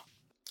topic. Now,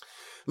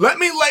 let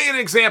me lay an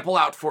example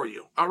out for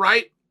you, all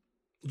right?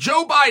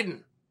 Joe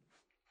Biden,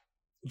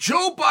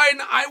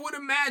 I would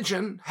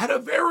imagine, had a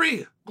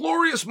very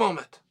glorious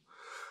moment.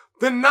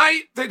 The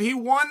night that he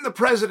won the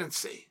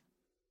presidency.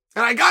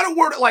 And I got to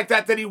word it like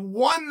that he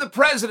won the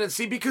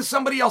presidency because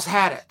somebody else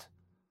had it.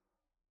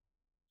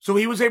 So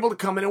he was able to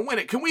come in and win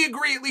it. Can we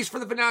agree, at least for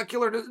the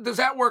vernacular? Does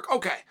that work?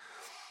 Okay.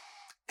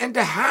 And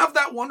to have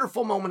that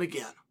wonderful moment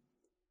again,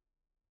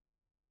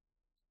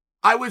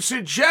 I would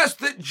suggest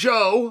that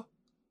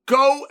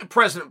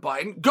President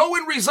Biden, go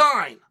and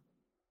resign.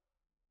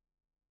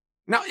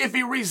 Now, if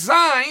he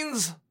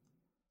resigns,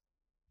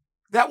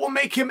 that will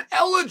make him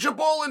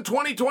eligible in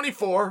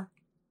 2024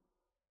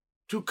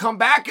 to come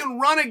back and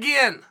run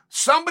again.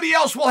 Somebody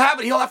else will have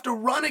it. He'll have to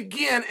run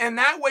again, and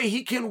that way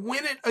he can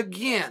win it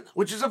again,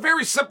 which is a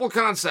very simple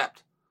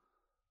concept.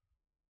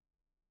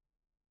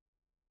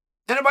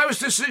 And if I was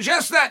to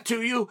suggest that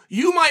to you,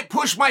 you might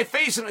push my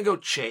face and go,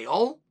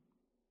 Chael,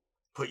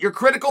 put your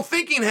critical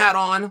thinking hat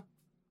on.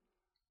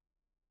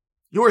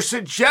 You're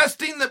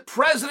suggesting that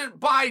President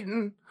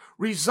Biden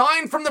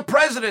resign from the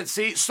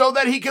presidency so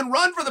that he can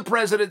run for the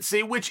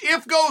presidency, which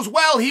if goes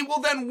well, he will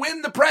then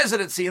win the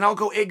presidency. And I'll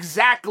go,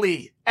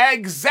 exactly.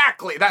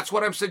 That's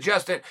what I'm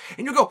suggesting.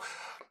 And you go,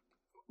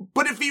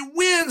 but if he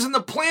wins and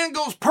the plan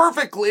goes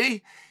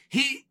perfectly,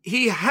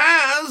 he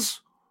has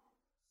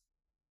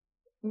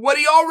what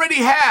he already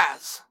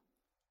has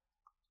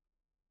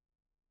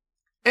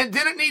and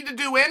didn't need to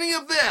do any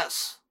of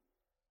this.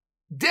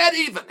 Dead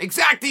even,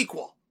 exact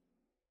equal.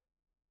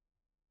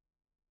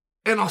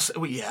 And I'll say,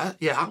 well,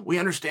 yeah, we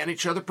understand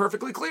each other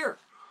perfectly clear.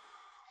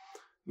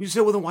 You say,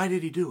 well, then why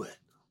did he do it?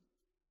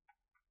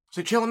 I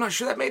say, Chael, I'm not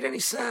sure that made any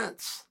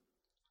sense.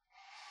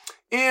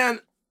 And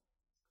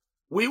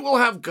we will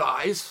have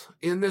guys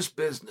in this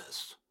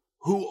business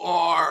who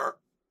are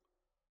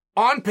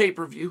on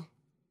pay-per-view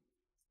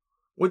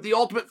with the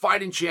Ultimate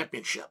Fighting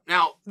Championship.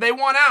 Now, they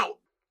want out.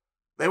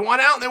 They want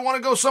out and they want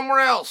to go somewhere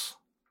else.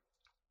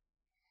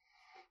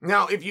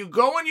 Now, if you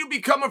go and you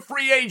become a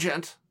free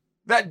agent,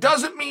 that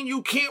doesn't mean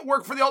you can't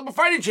work for the Ultimate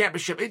Fighting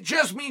Championship. It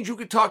just means you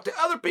can talk to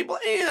other people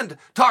and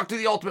talk to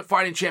the Ultimate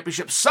Fighting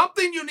Championship.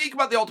 Something unique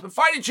about the Ultimate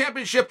Fighting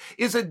Championship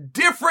is a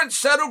different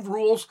set of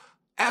rules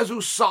as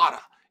USADA.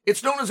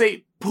 It's known as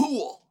a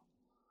pool.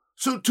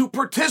 So to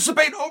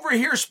participate over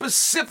here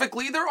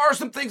specifically, there are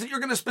some things that you're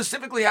going to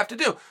specifically have to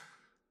do.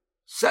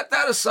 Set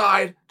that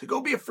aside to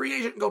go be a free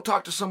agent and go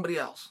talk to somebody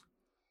else.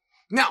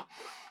 Now,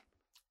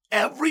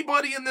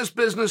 everybody in this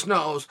business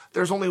knows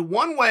there's only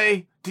one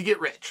way to get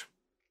rich.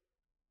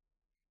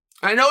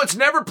 I know it's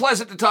never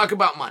pleasant to talk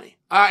about money.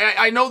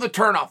 I know the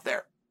turnoff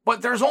there.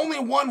 But there's only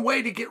one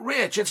way to get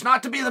rich. It's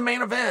not to be the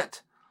main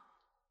event.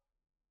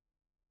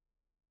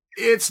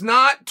 It's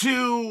not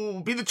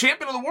to be the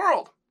champion of the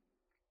world.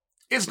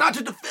 It's not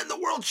to defend the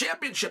world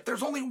championship.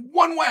 There's only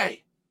one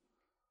way,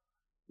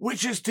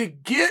 which is to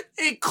get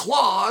a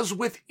clause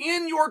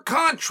within your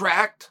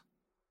contract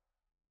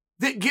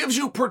that gives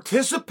you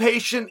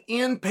participation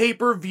in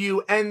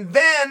pay-per-view and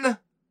then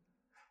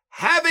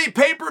have a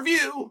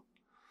pay-per-view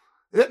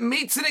that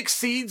meets and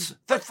exceeds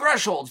the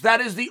thresholds.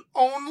 That is the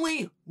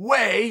only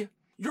way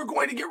you're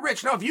going to get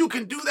rich. Now, if you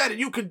can do that and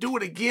you can do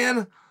it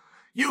again,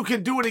 you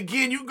can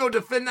go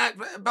defend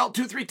that belt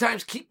 2-3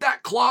 times, keep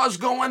that clause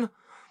going.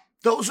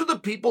 Those are the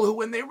people who,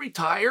 when they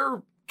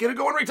retire, get to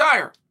go and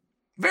retire.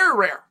 Very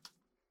rare.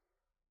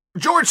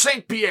 George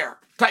St. Pierre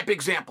type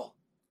example.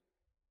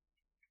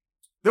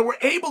 That were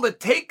able to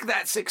take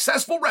that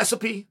successful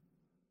recipe,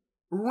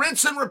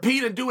 rinse and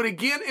repeat, and do it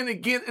again and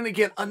again and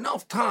again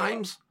enough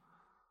times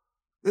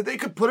that they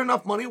could put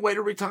enough money away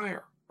to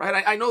retire,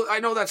 right? I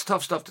know that's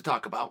tough stuff to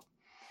talk about.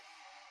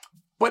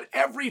 But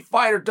every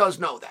fighter does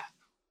know that.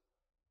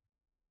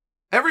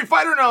 Every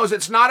fighter knows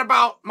it's not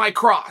about my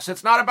cross.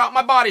 It's not about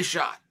my body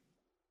shot.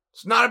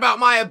 It's not about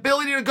my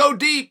ability to go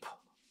deep,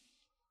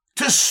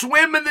 to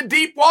swim in the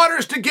deep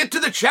waters, to get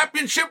to the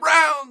championship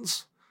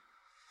rounds,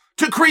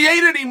 to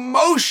create an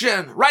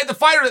emotion, right? The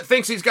fighter that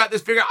thinks he's got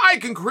this figure, I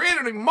can create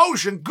an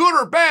emotion, good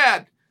or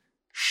bad.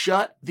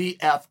 Shut the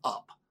F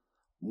up.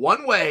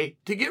 One way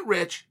to get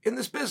rich in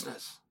this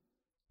business.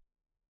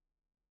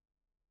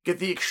 Get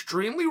the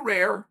extremely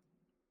rare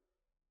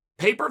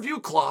pay-per-view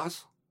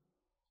clause,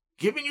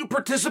 giving you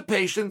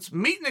participations,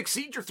 meet and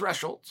exceed your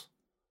thresholds.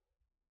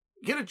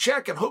 Get a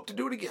check and hope to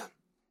do it again.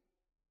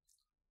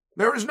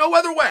 There is no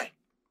other way.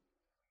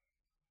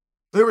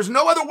 There is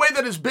no other way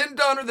that has been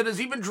done or that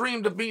has even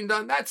dreamed of being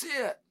done. That's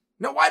it.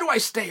 Now, why do I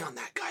stay on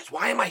that, guys?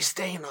 Why am I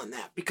staying on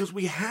that? Because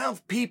we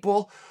have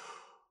people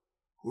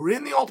who are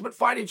in the Ultimate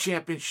Fighting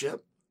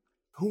Championship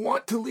who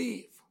want to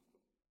leave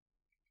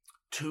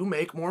to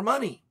make more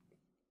money.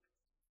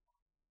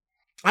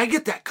 I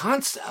get that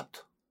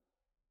concept.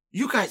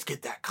 You guys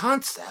get that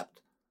concept.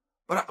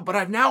 But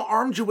I've now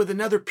armed you with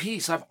another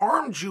piece. I've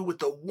armed you with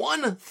the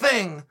one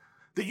thing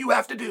that you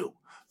have to do.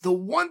 The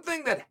one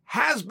thing that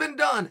has been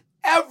done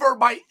ever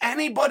by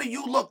anybody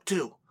you look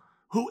to,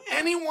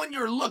 anyone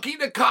you're looking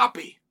to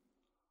copy.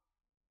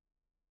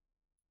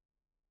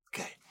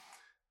 Okay.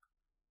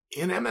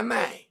 In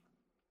MMA,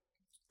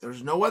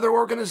 there's no other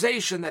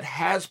organization that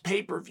has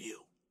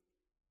pay-per-view.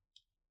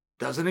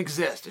 Doesn't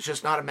exist. It's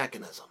just not a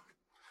mechanism.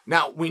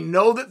 Now, we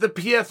know that the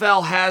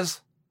PFL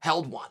has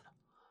held one.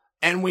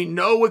 And we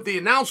know with the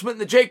announcement in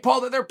the Jake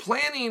Paul that they're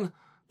planning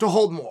to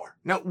hold more.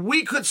 Now,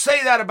 we could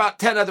say that about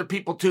 10 other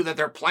people too, that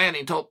they're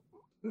planning to,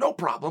 no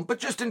problem, but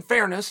just in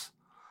fairness,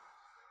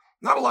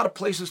 not a lot of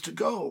places to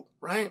go,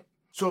 right?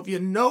 So if you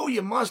know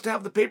you must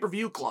have the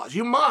pay-per-view clause,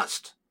 you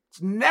must.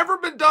 It's never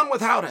been done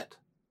without it.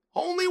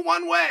 Only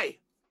one way.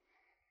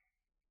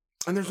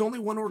 And there's only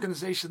one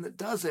organization that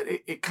does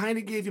it. It kind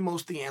of gave you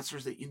most of the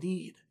answers that you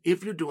need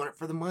if you're doing it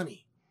for the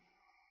money.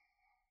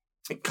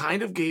 It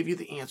kind of gave you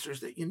the answers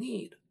that you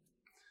need.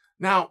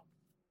 Now,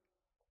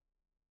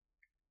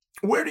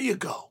 where do you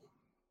go?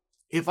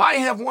 If I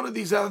have one of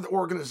these other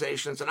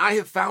organizations and I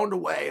have found a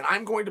way and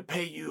I'm going to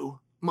pay you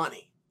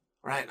money,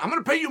 right? I'm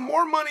going to pay you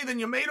more money than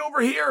you made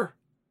over here.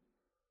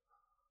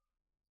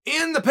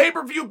 In the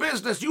pay-per-view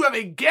business, you have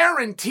a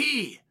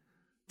guarantee.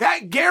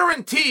 That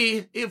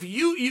guarantee, if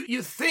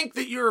you think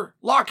that you're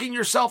locking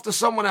yourself to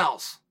someone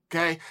else,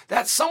 okay,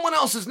 that someone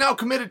else is now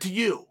committed to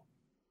you.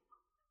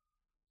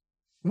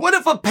 What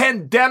if a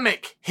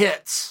pandemic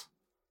hits?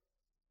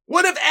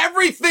 What if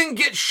everything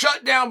gets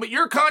shut down, but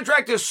your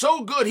contract is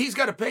so good, he's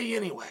got to pay you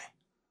anyway?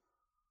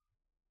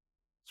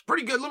 It's a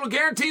pretty good little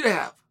guarantee to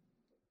have.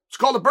 It's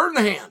called a bird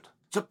in the hand.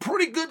 It's a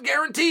pretty good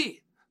guarantee.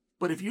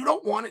 But if you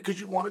don't want it because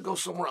you want to go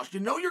somewhere else, you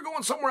know you're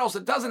going somewhere else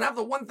that doesn't have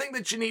the one thing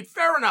that you need,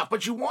 fair enough,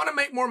 but you want to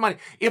make more money.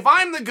 If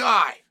I'm the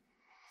guy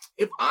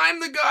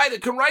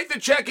that can write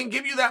the check and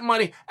give you that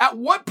money, at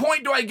what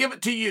point do I give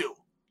it to you?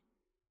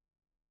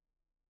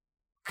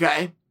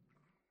 Okay?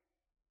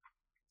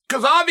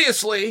 Because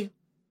obviously,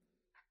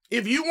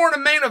 if you weren't a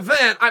main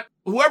event,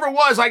 whoever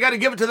was, I got to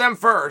give it to them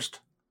first.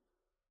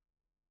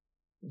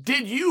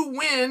 Did you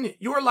win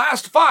your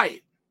last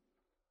fight?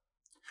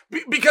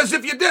 Because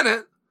if you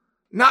didn't,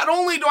 not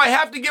only do I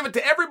have to give it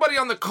to everybody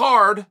on the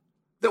card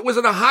that was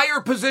in a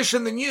higher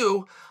position than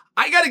you,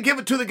 I got to give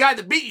it to the guy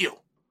that beat you.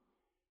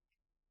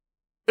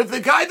 If the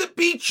guy that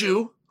beat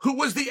you, who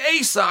was the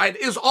A side,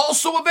 is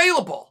also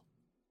available,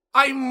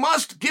 I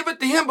must give it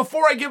to him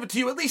before I give it to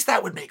you. At least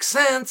that would make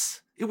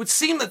sense. It would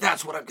seem that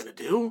that's what I'm going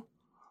to do.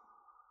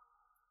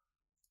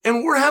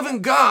 And we're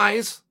having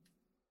guys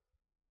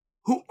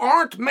who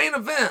aren't main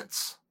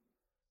events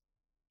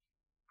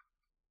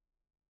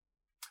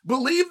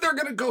believe they're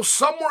going to go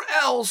somewhere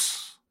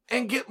else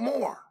and get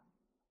more.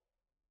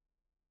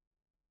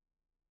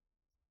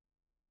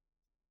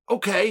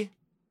 Okay.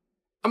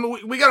 I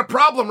mean, we got a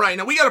problem right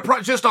now. We got a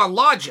problem just on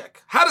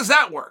logic. How does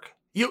that work?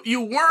 You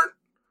weren't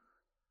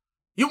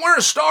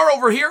a star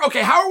over here.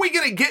 Okay, how are we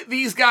going to get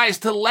these guys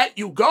to let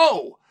you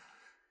go?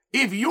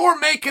 If you're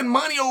making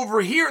money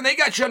over here and they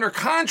got you under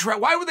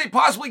contract, why would they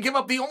possibly give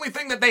up the only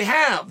thing that they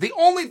have? The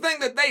only thing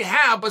that they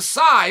have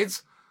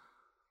besides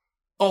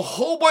a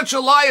whole bunch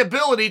of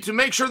liability to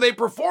make sure they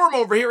perform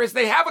over here is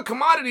they have a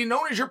commodity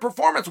known as your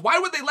performance. Why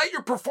would they let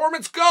your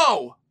performance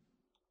go?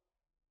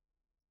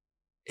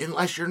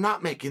 Unless you're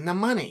not making the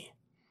money.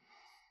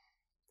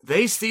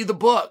 They see the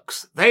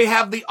books. They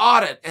have the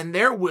audit and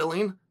they're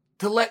willing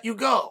to let you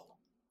go.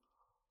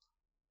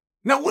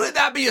 Now, wouldn't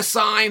that be a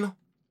sign?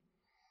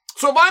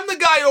 So if I'm the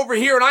guy over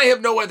here and I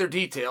have no other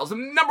details, the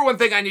number one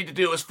thing I need to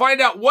do is find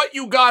out what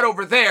you got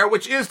over there,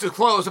 which is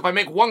disclosed if I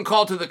make one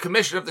call to the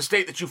commission of the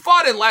state that you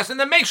fought in less, and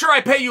then make sure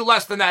I pay you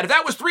less than that. If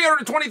that was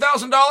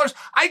 $320,000,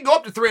 I can go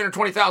up to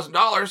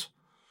 $320,000.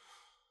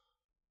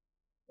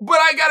 But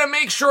I got to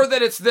make sure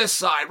that it's this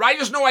side, right? I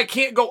just know I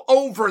can't go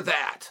over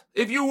that.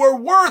 If you were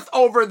worth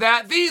over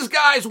that, these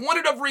guys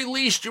wouldn't have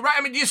released you, right?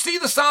 I mean, do you see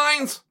the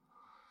signs?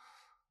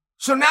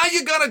 So now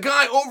you got a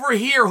guy over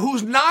here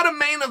who's not a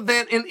main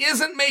event and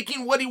isn't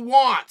making what he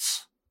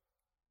wants,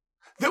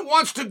 that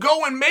wants to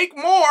go and make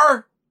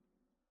more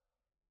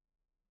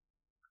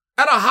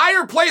at a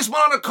higher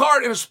placement on a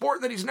card in a sport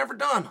that he's never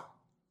done.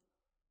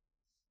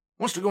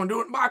 Wants to go and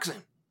do it in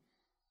boxing.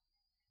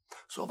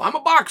 So if I'm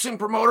a boxing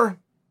promoter,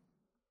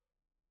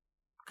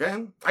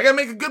 okay, I got to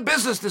make a good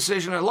business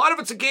decision. And a lot of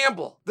it's a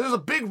gamble. There's a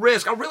big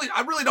risk. I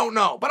really don't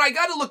know. But I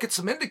got to look at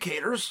some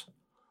indicators.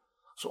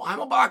 So I'm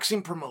a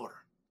boxing promoter.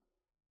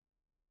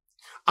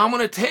 I'm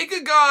going to take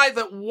a guy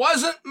that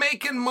wasn't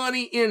making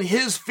money in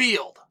his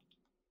field,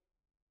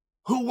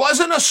 who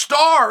wasn't a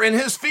star in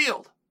his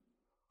field,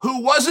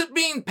 who wasn't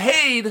being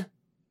paid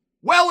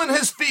well in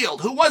his field,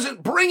 who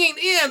wasn't bringing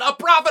in a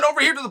profit over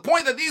here to the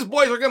point that these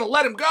boys are going to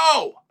let him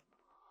go.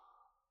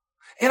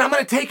 And I'm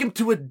going to take him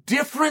to a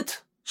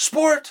different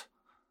sport.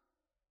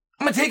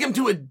 I'm going to take him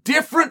to a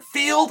different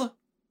field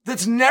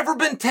that's never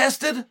been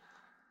tested,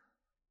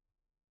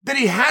 that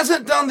he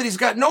hasn't done, that he's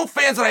got no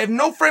fans, that I have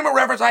no frame of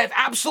reference, I have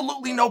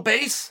absolutely no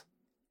base.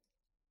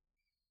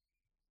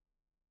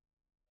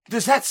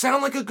 Does that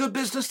sound like a good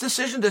business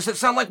decision? Does it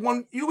sound like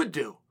one you would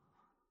do?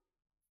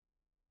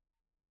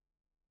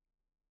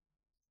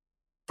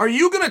 Are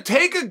you going to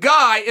take a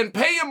guy and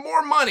pay him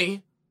more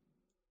money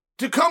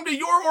to come to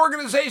your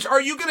organization? Are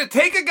you going to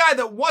take a guy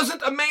that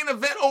wasn't a main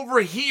event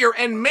over here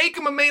and make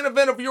him a main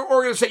event of your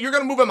organization? You're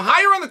going to move him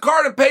higher on the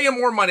card and pay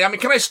him more money. I mean,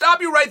 can I stop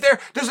you right there?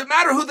 Does it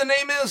matter who the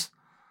name is?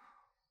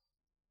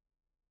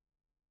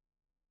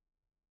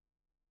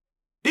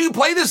 You can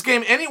play this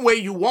game any way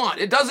you want.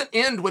 It doesn't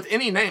end with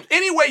any names.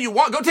 Any way you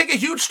want. Go take a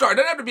huge star. It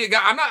doesn't have to be a guy.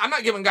 I'm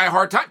not giving a guy a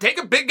hard time.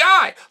 Take a big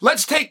guy.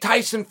 Let's take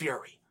Tyson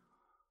Fury.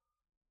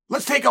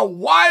 Let's take a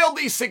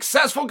wildly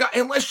successful guy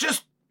and let's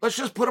just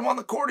put him on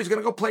the court. He's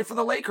going to go play for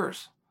the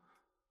Lakers.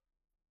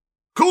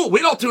 Cool.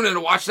 We'd all tune in to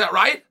watch that,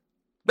 right?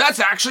 That's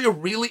actually a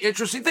really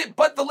interesting thing.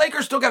 But the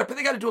Lakers still got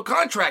to do a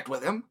contract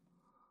with him.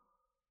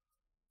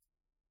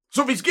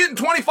 So if he's getting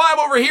 25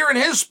 over here in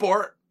his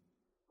sport,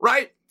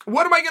 right?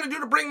 What am I going to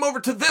do to bring him over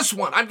to this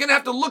one? I'm going to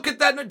have to look at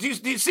that. Do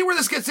you see where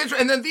this gets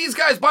interesting? And then these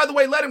guys, by the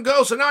way, let him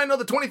go. So now I know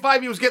the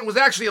 25 he was getting was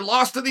actually a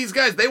loss to these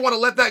guys. They want to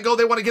let that go.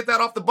 They want to get that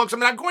off the books. I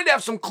mean, I'm going to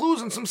have some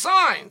clues and some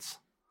signs.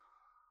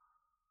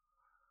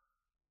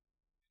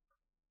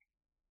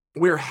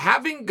 We're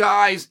having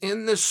guys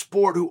in this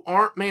sport who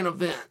aren't main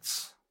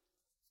events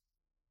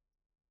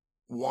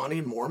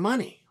wanting more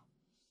money.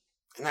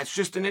 And that's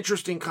just an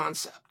interesting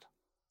concept.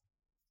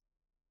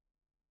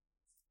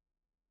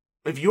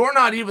 If you're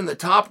not even the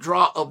top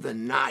draw of the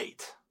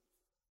night,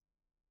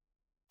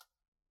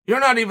 you're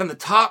not even the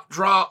top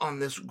draw on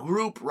this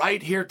group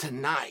right here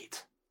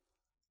tonight.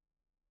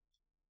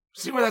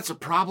 See where that's a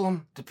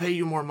problem to pay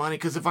you more money?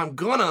 Because if I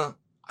got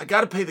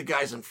to pay the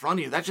guys in front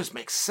of you. That just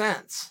makes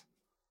sense.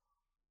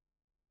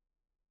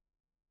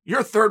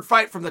 Your third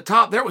fight from the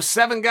top, there was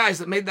 7 guys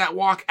that made that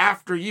walk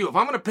after you. If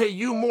I'm going to pay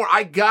you more,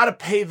 I got to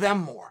pay them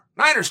more.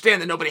 I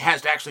understand that nobody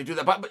has to actually do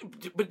that,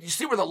 but you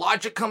see where the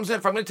logic comes in?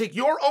 If I'm going to take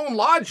your own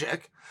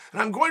logic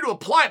and I'm going to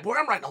apply it, boy,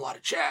 I'm writing a lot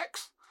of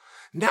checks.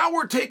 Now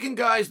we're taking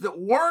guys that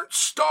weren't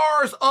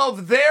stars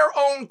of their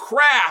own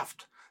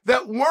craft,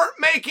 that weren't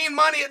making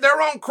money at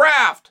their own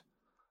craft.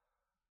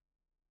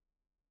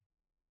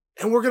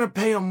 And we're going to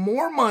pay them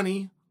more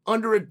money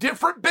under a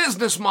different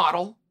business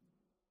model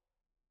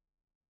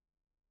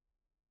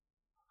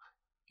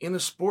in a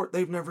sport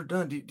they've never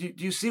done. Do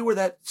you see where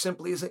that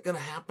simply isn't going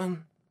to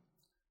happen?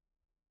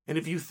 And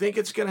if you think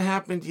it's going to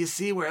happen, do you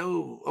see where,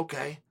 oh,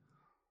 okay,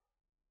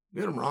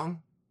 get him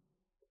wrong.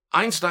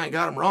 Einstein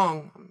got him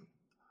wrong.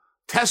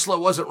 Tesla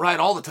wasn't right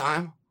all the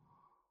time.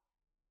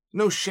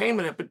 No shame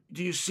in it, but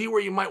do you see where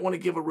you might want to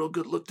give a real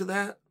good look to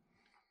that?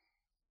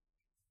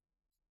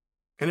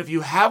 And if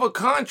you have a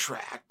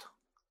contract,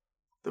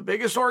 the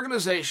biggest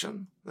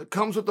organization that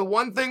comes with the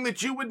one thing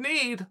that you would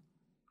need,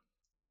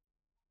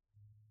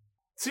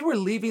 see where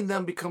leaving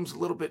them becomes a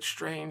little bit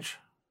strange?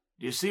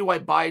 Do you see why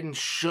Biden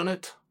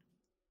shouldn't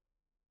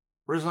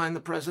resign the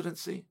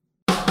presidency?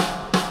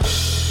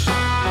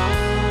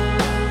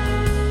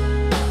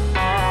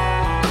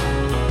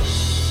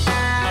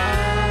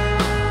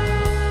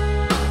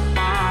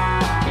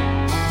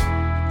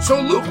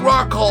 So Luke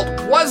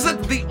Rockhold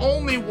wasn't the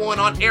only one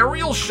on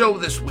Ariel's show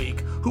this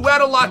week who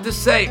had a lot to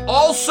say.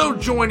 Also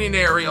joining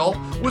Ariel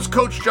was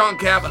Coach John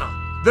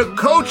Kavanagh, the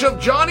coach of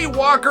Johnny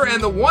Walker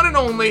and the one and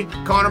only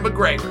Conor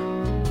McGregor.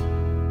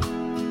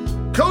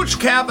 Coach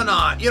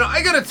Kavanagh,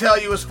 I got to tell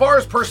you, as far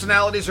as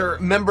personalities or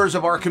members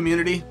of our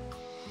community,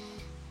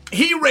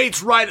 he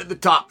rates right at the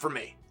top for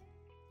me.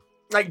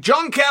 Like,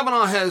 John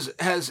Kavanagh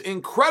has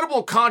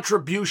incredible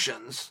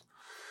contributions,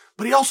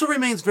 but he also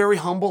remains very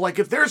humble. Like,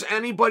 if there's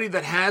anybody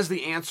that has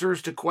the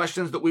answers to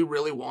questions that we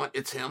really want,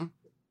 it's him.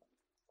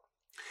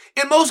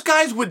 And most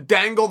guys would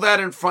dangle that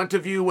in front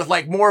of you with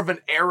like more of an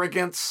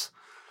arrogance,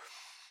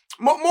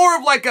 more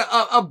of like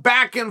a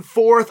back and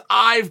forth,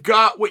 I've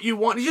got what you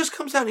want. He just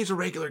comes out and he's a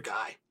regular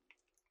guy.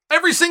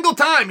 Every single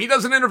time he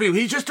does an interview,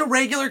 he's just a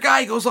regular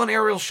guy. He goes on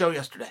Ariel's show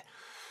yesterday.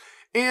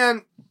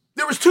 And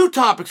there was 2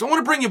 topics. I want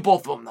to bring you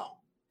both of them, though.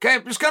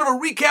 Okay, just kind of a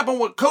recap on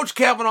what Coach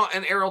Kavanagh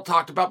and Ariel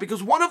talked about,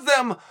 because one of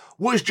them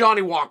was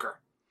Johnny Walker.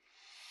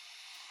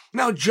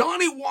 Now,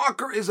 Johnny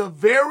Walker is a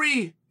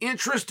very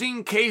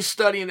interesting case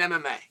study in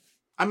MMA.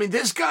 I mean,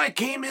 this guy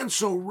came in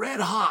so red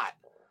hot.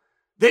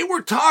 They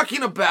were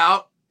talking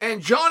about,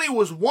 and Johnny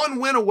was 1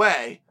 win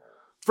away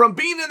from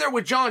being in there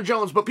with John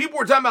Jones, but people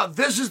were talking about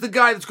this is the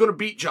guy that's going to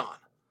beat John.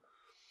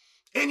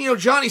 And,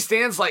 Johnny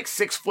stands like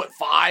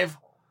 6'5".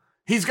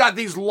 He's got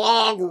these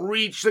long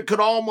reach that could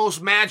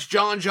almost match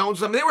John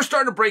Jones. I mean, they were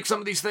starting to break some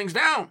of these things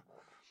down.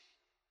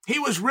 He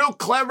was real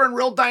clever and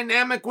real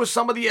dynamic with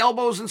some of the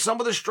elbows and some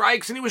of the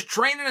strikes, and he was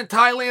training in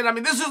Thailand. I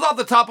mean, this is off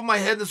the top of my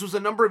head. This was a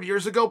number of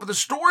years ago, but the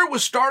story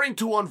was starting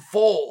to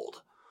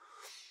unfold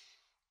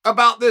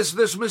about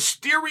this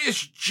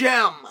mysterious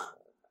gem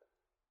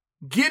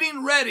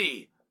getting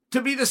ready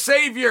to be the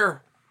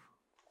savior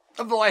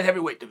of the light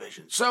heavyweight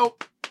division. So,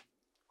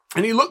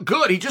 and he looked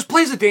good. He just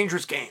plays a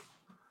dangerous game.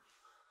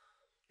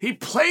 He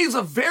plays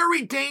a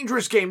very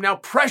dangerous game. Now,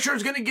 pressure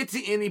is going to get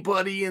to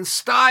anybody, and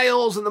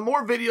styles, and the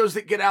more videos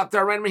that get out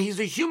there, right? I mean,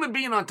 he's a human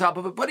being on top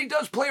of it, but he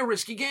does play a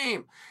risky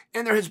game.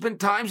 And there has been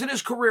times in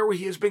his career where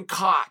he has been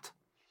caught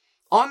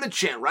on the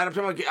chin, right? I'm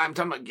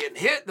talking about getting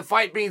hit, the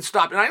fight being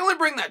stopped. And I only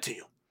bring that to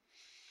you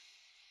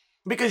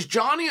because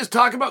Johnny is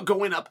talking about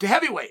going up to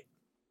heavyweight.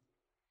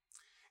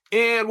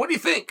 And what do you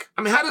think?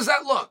 I mean, how does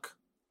that look?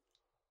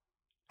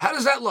 How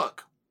does that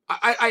look?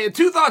 I had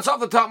 2 thoughts off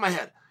the top of my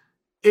head.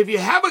 If you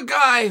have a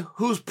guy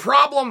whose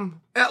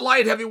problem at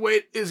light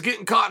heavyweight is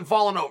getting caught and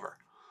falling over,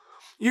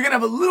 you're going to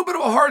have a little bit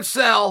of a hard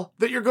sell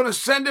that you're going to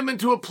send him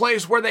into a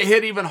place where they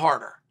hit even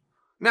harder.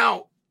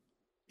 Now,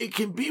 it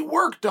can be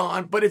worked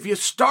on, but if you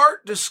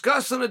start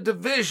discussing a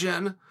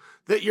division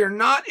that you're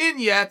not in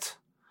yet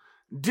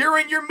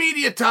during your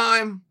media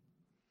time,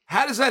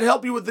 how does that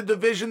help you with the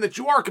division that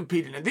you are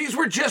competing in? These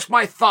were just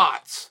my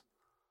thoughts,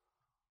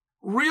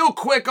 real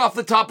quick off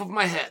the top of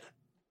my head.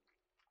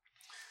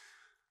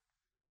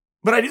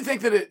 But I do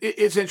think that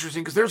it's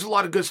interesting because there's a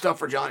lot of good stuff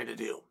for Johnny to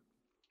do.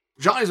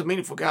 Johnny's a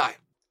meaningful guy.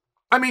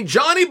 I mean,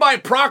 Johnny by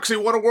proxy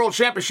won a world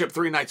championship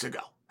 3 nights ago.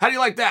 How do you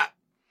like that?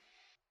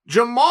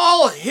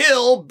 Jamal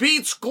Hill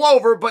beats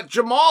Glover, but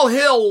Jamal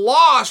Hill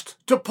lost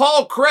to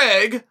Paul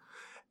Craig,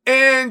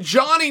 and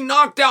Johnny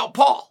knocked out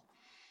Paul.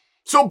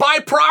 So by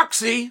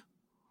proxy,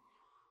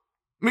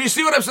 I mean, you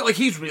see what I'm saying? Like,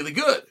 he's really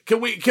good.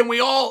 Can we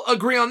all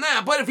agree on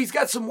that? But if he's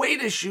got some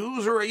weight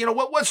issues, or,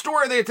 what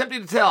story are they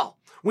attempting to tell?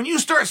 When you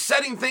start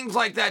setting things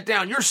like that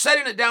down, you're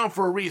setting it down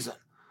for a reason.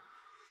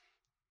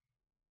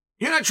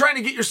 You're not trying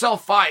to get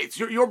yourself fights.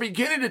 You're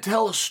beginning to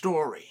tell a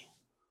story.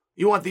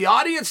 You want the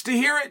audience to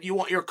hear it. You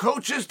want your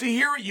coaches to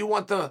hear it. You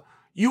want the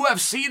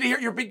UFC to hear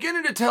it. You're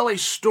beginning to tell a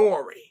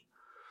story.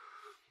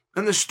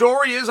 And the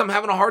story is, I'm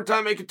having a hard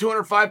time making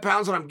 205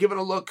 pounds and I'm giving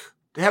a look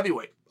to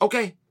heavyweight.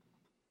 Okay,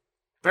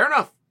 fair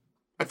enough.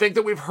 I think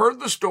that we've heard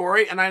the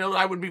story, and I know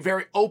I would be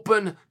very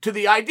open to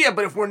the idea,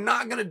 but if we're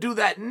not going to do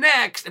that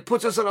next, it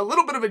puts us in a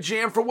little bit of a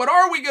jam for what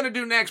are we going to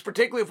do next,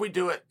 particularly if we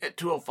do it at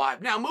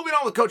 205. Now, moving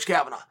on with Coach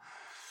Kavanaugh.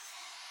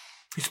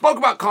 He spoke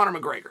about Conor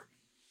McGregor,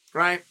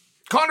 right?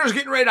 Conor's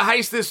getting ready to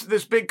heist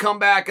this big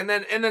comeback, and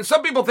then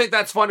some people think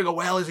that's fun to go,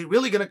 well, is he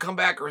really going to come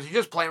back, or is he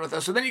just playing with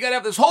us? So then you got to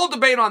have this whole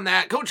debate on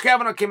that. Coach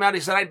Kavanaugh came out, he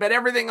said, I'd bet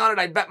everything on it.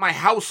 I'd bet my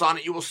house on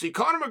it. You will see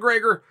Conor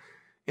McGregor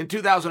in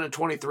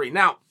 2023.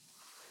 Now,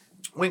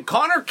 when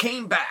Conor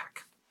came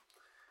back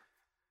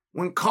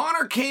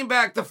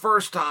the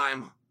first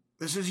time,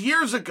 this is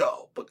years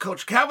ago, but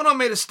Coach Kavanaugh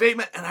made a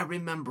statement, and I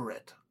remember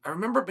it. I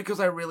remember it because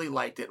I really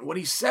liked it. And what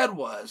he said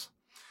was,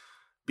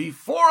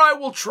 before I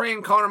will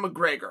train Conor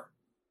McGregor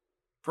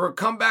for a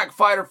comeback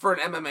fight or for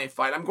an MMA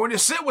fight, I'm going to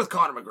sit with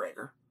Conor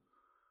McGregor.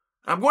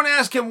 I'm going to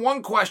ask him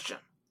one question.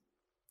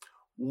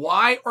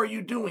 Why are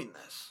you doing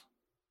this?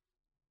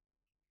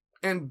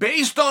 And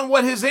based on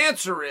what his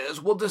answer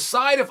is, we'll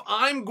decide if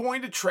I'm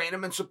going to train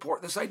him and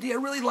support this idea.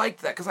 I really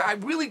liked that because I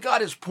really got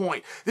his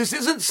point. This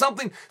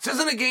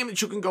isn't a game that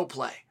you can go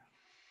play.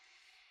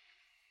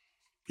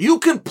 You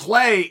can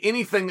play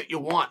anything that you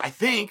want, I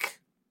think.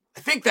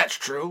 I think that's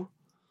true.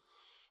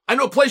 I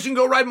know a place you can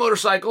go ride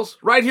motorcycles,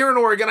 right here in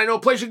Oregon. I know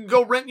a place you can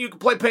go rent and you can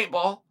play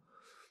paintball.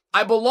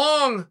 I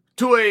belong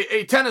to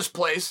a tennis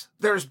place.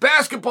 There's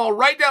basketball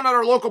right down at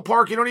our local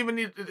park. You don't even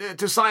need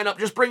to sign up.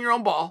 Just bring your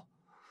own ball.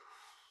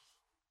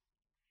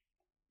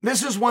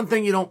 This is one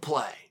thing you don't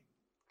play.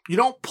 You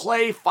don't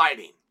play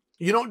fighting.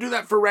 You don't do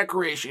that for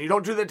recreation. You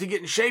don't do that to get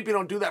in shape. You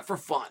don't do that for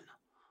fun.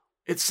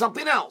 It's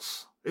something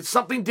else. It's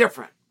something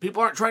different.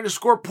 People aren't trying to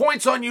score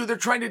points on you. They're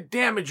trying to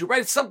damage you,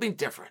 right? It's something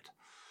different.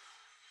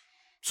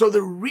 So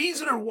the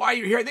reason or why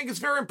you're here, I think it's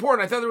very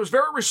important. I thought it was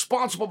very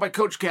responsible by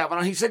Coach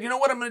Kavanaugh. He said, you know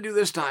what I'm going to do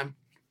this time?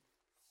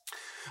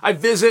 I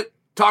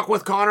talk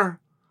with Conor,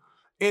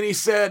 and he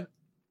said,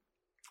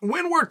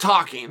 when we're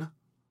talking,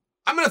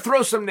 I'm going to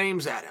throw some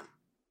names at him.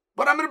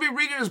 But I'm going to be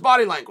reading his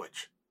body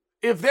language.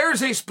 If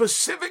there's a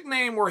specific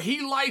name where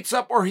he lights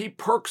up or he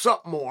perks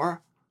up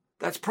more,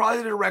 that's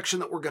probably the direction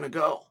that we're going to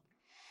go.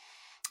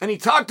 And he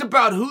talked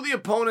about who the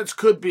opponents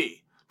could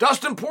be.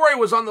 Dustin Poirier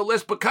was on the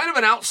list, but kind of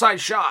an outside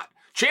shot.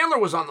 Chandler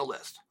was on the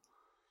list.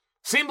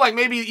 Seemed like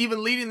maybe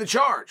even leading the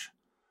charge.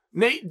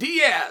 Nate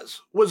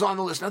Diaz was on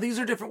the list. Now, these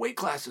are different weight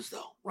classes,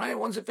 though, right?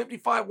 One's at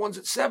 55, one's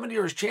at 70,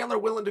 or is Chandler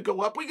willing to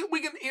go up? We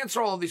can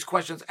answer all of these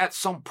questions at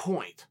some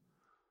point.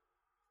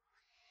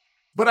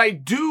 But I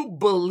do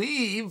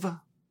believe,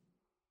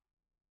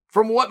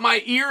 from what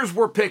my ears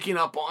were picking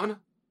up on,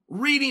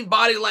 reading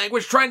body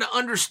language, trying to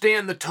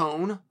understand the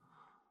tone,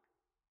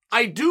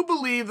 I do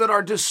believe that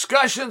our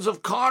discussions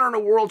of Conor in a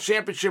world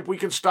championship, we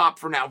can stop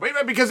for now.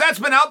 Because that's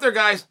been out there,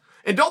 guys.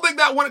 And don't think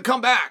that wouldn't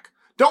come back.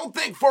 Don't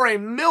think for a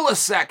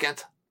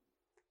millisecond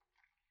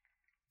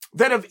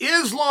that if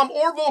Islam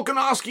or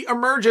Volkanovski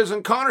emerges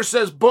and Conor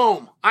says,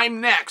 boom, I'm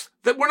next,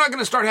 that we're not going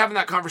to start having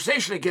that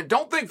conversation again.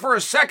 Don't think for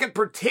a second,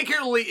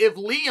 particularly if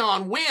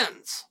Leon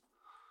wins,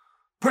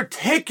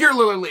 that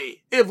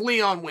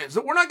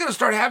we're not going to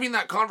start having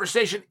that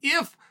conversation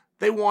if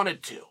they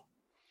wanted to.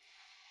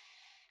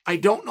 I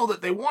don't know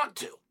that they want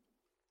to.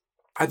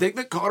 I think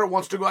that Conor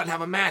wants to go out and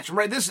have a match.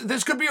 Right?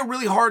 This could be a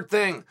really hard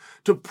thing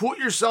to put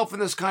yourself in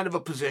this kind of a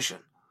position.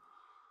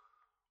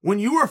 When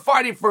you are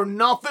fighting for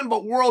nothing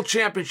but world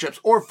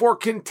championships or for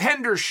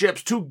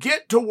contenderships to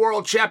get to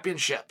world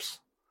championships.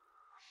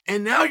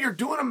 And now you're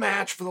doing a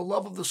match for the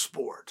love of the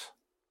sport.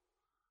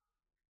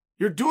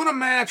 You're doing a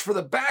match for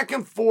the back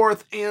and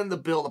forth and the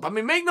buildup. I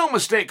mean, make no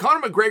mistake,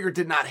 Conor McGregor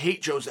did not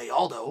hate Jose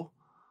Aldo.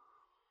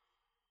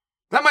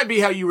 That might be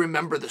how you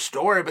remember the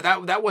story, but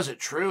that wasn't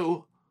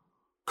true.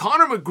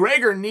 Conor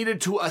McGregor needed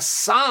to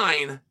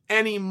assign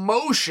an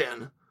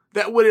emotion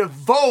that would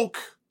evoke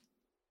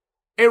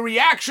a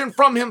reaction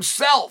from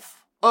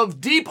himself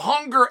of deep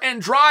hunger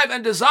and drive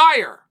and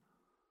desire.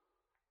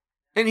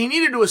 And he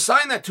needed to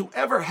assign that to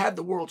whoever had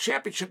the world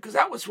championship because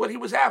that was what he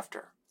was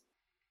after.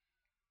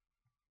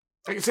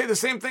 I could say the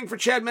same thing for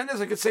Chad Mendes.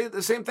 I could say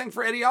the same thing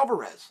for Eddie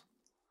Alvarez.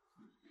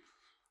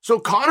 So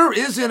Conor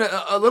is in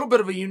a little bit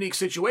of a unique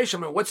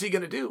situation. I mean, what's he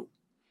going to do?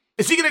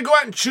 Is he going to go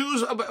out and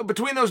choose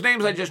between those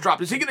names I just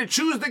dropped? Is he going to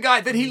choose the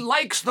guy that he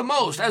likes the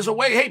most as a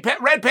way, hey,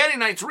 Red Panty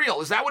Night's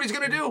real? Is that what he's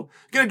going to do?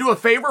 Going to do a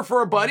favor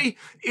for a buddy?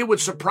 It would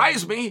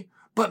surprise me,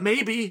 but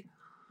maybe.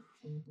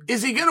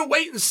 Is he going to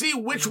wait and see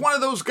which one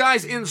of those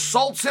guys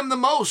insults him the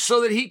most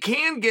so that he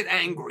can get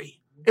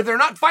angry? If they're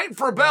not fighting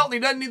for a belt and he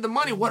doesn't need the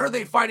money, what are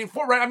they fighting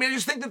for, right? I mean, I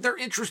just think that they're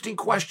interesting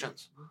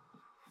questions.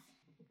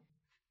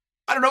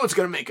 I don't know what's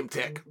going to make him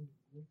tick.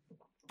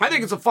 I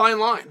think it's a fine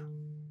line.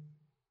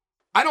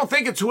 I don't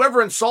think it's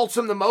whoever insults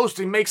him the most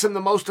and makes him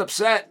the most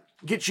upset,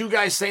 gets you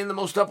guys saying the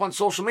most stuff on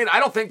social media. I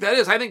don't think that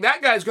is. I think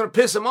that guy's going to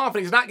piss him off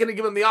and he's not going to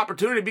give him the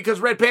opportunity because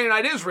Red Panty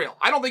Night is real.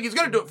 I don't think he's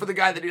going to do it for the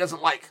guy that he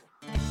doesn't like.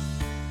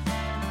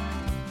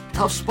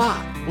 Tough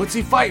spot. What's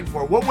he fighting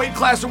for? What weight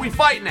class are we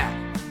fighting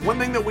at? One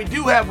thing that we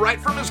do have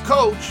right from his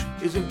coach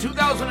is in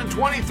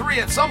 2023,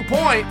 at some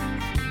point,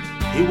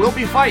 he will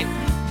be fighting.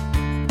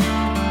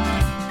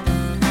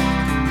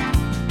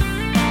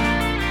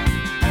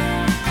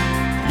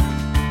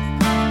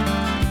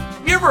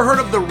 You ever heard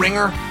of The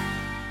Ringer?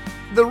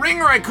 The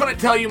Ringer I couldn't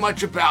tell you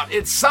much about.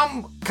 It's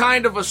some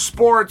kind of a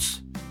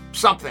sports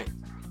something.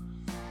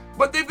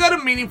 But they've got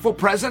a meaningful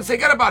presence. They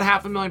got about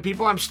 500,000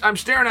 people. I'm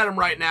staring at them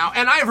right now,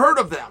 and I've heard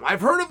of them.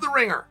 I've heard of The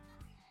Ringer.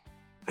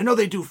 I know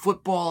they do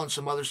football and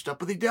some other stuff,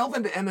 but they delve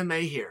into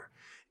MMA here.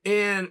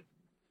 And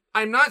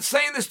I'm not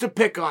saying this to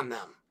pick on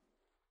them.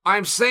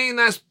 I'm saying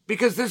this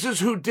because this is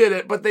who did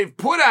it, but they've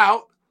put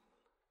out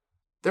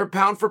their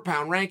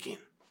pound-for-pound ranking.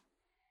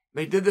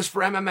 They did this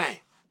for MMA.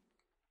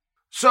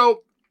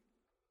 So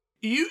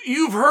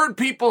you've heard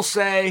people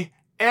say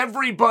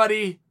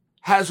everybody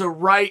has a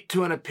right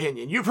to an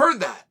opinion. You've heard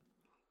that.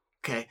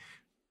 Okay,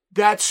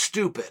 that's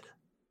stupid.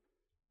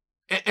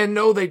 And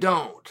no, they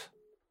don't.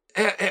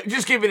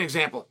 Just give you an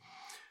example.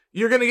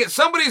 You're going to get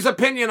somebody's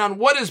opinion on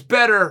what is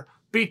better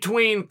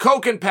between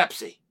Coke and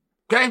Pepsi.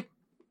 Okay?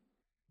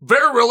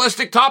 Very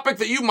realistic topic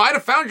that you might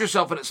have found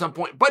yourself in at some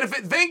point. But if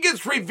it then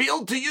gets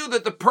revealed to you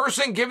that the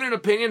person giving an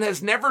opinion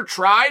has never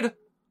tried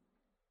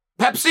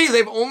Pepsi,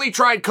 they've only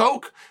tried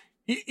Coke,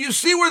 you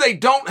see where they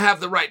don't have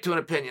the right to an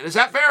opinion. Is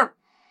that fair?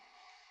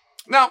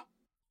 Now,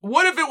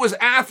 what if it was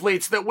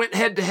athletes that went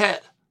head to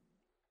head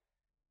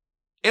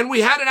and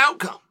we had an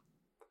outcome,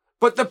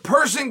 but the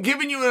person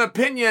giving you an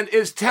opinion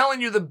is telling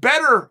you the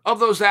better of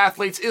those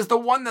athletes is the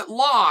one that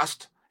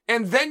lost,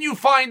 and then you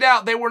find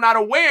out they were not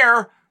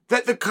aware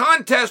that the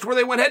contest where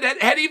they went head to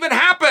head had even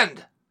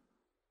happened?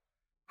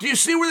 Do you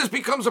see where this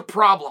becomes a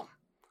problem?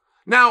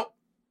 Now,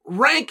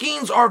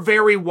 rankings are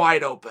very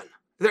wide open.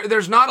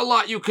 There's not a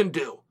lot you can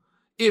do.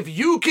 If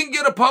you can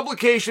get a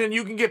publication and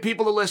you can get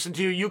people to listen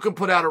to you, you can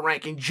put out a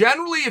ranking.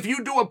 Generally, if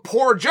you do a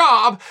poor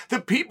job,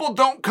 the people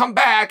don't come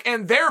back,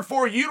 and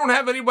therefore you don't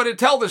have anybody to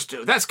tell this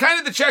to. That's kind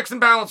of the checks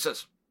and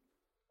balances.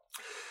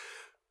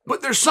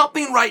 But there's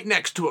something right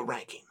next to a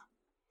ranking,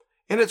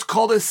 and it's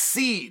called a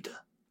seed.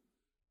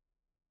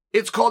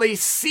 It's called a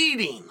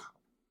seeding.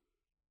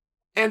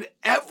 And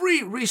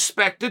every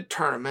respected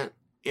tournament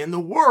in the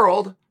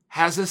world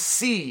has a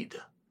seed.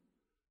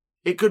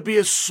 It could be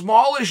as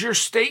small as your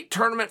state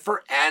tournament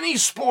for any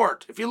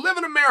sport. If you live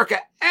in America,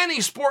 any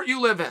sport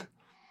you live in,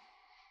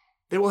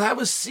 they will have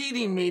a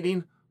seeding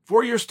meeting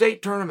for your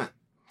state tournament.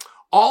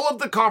 All of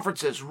the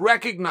conferences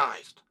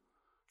recognized,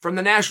 from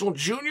the National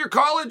Junior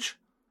College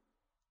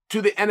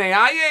to the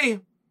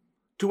NAIA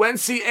to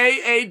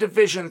NCAA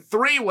Division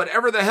III,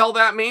 whatever the hell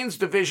that means,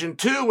 Division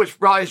II, which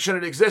probably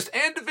shouldn't exist,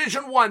 and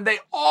Division I, they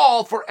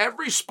all, for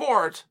every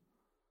sport,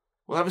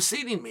 will have a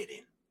seeding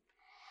meeting.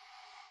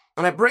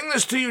 And I bring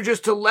this to you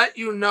just to let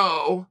you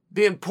know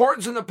the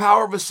importance and the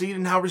power of a seed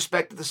and how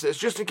respected this is,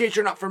 just in case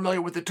you're not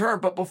familiar with the term.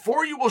 But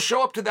before you will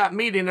show up to that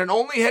meeting, and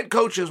only head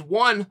coaches,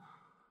 one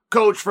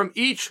coach from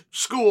each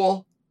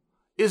school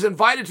is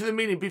invited to the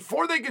meeting.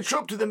 Before they can show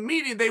up to the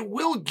meeting, they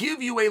will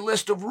give you a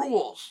list of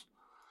rules.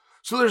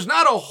 So there's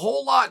not a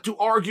whole lot to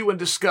argue and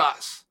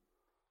discuss.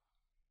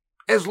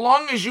 As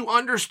long as you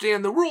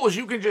understand the rules,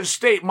 you can just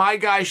state, my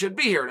guy should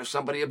be here. And if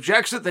somebody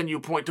objects it, then you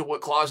point to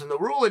what clause in the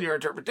rule in your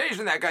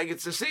interpretation, that guy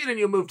gets the seat, and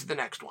you move to the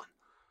next one.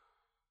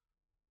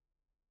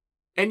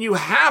 And you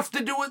have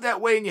to do it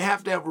that way, and you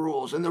have to have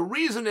rules. And the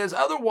reason is,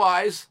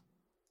 otherwise,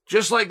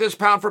 just like this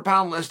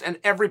pound-for-pound list and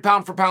every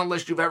pound-for-pound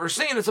list you've ever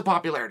seen, it's a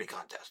popularity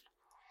contest.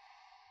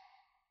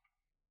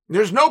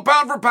 There's no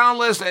pound-for-pound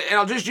list, and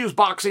I'll just use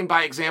boxing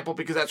by example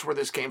because that's where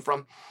this came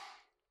from.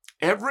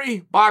 Every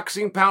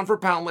boxing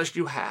pound-for-pound list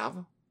you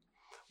have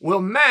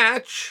will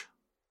match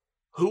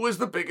who is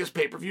the biggest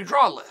pay-per-view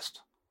draw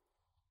list.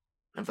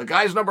 If the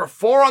guy's number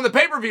 4 on the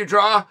pay-per-view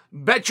draw,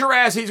 bet your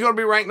ass he's going to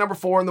be ranked number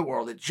 4 in the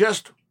world. It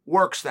just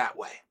works that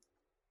way.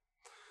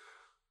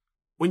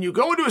 When you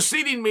go into a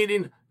seeding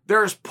meeting,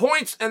 There's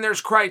points and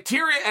there's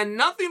criteria, and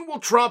nothing will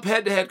trump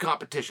head-to-head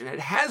competition. It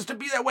has to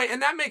be that way,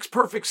 and that makes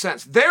perfect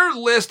sense. Their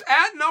list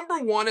at number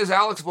 1 is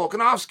Alex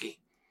Volkanovski.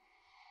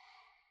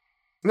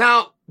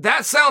 Now,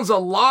 that sounds a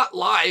lot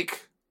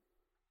like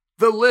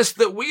the list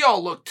that we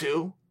all look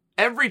to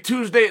every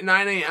Tuesday at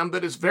 9 a.m.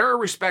 that is very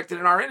respected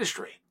in our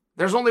industry.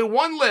 There's only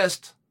one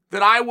list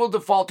that I will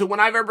default to when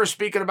I've ever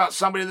spoken about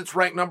somebody that's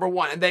ranked number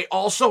 1, and they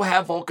also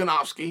have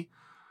Volkanovski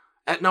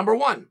at number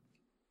 1.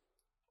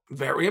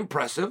 Very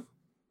impressive,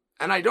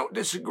 and I don't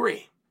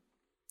disagree.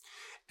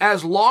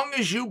 As long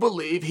as you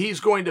believe he's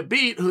going to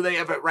beat who they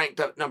have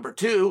ranked at number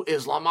 2,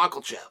 Islam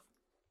Makhachev.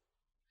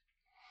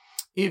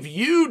 If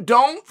you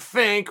don't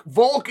think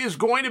Volk is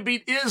going to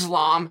beat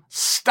Islam,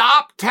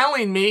 stop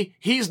telling me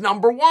he's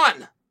number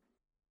 1.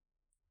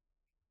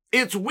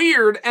 It's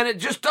weird and it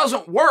just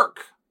doesn't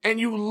work. And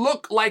you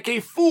look like a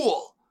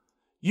fool.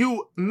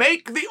 You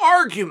make the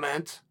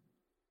argument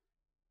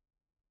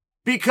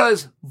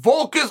because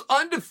Volk is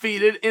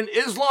undefeated and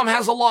Islam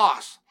has a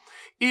loss.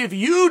 If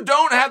you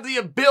don't have the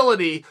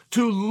ability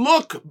to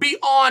look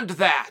beyond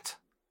that,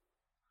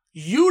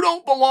 you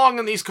don't belong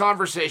in these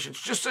conversations,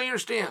 just so you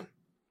understand.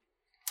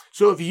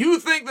 So if you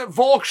think that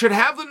Volk should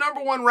have the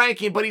number 1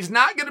 ranking, but he's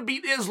not going to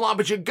beat Islam,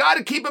 but you got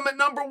to keep him at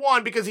number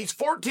 1 because he's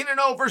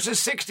 14-0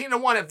 versus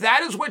 16-1. If that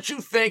is what you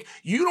think,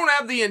 you don't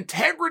have the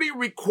integrity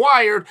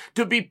required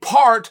to be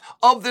part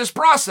of this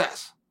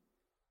process.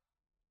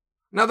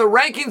 Now, the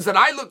rankings that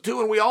I look to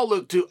and we all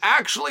look to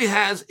actually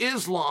has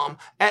Islam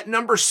at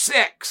number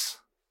 6.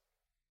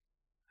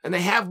 And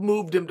they have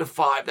moved him to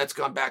 5. That's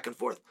gone back and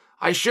forth.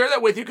 I share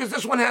that with you because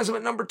this one has him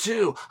at number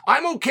 2.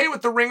 I'm okay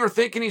with the Ringer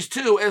thinking he's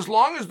 2 as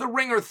long as the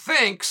Ringer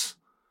thinks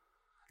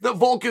that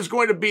Volk is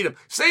going to beat him.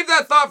 Save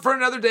that thought for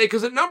another day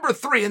because at number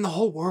 3 in the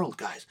whole world,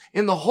 guys,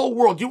 in the whole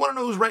world, you want to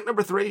know who's ranked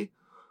number 3?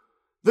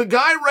 The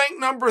guy ranked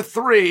number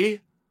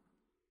 3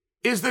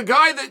 is the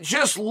guy that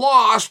just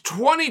lost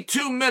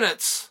 22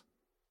 minutes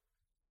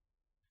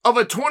of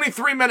a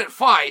 23-minute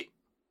fight,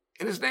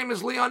 and his name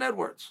is Leon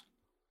Edwards.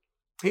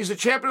 He's the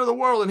champion of the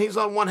world, and he's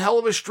on one hell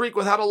of a streak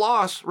without a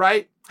loss,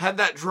 right? Had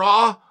that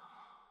draw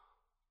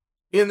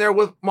in there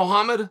with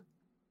Muhammad,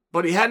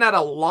 but he hadn't had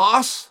a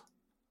loss.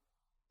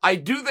 I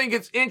do think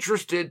it's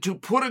interesting to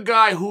put a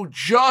guy who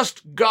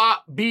just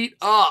got beat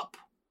up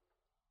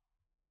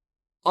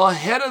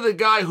ahead of the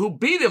guy who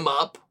beat him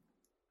up.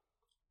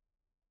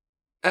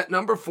 At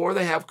number 4,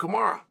 they have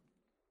Kamara.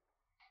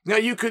 Now,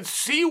 you could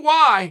see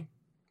why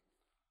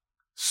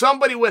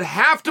somebody would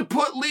have to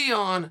put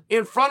Leon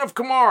in front of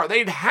Kamara.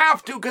 They'd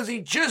have to because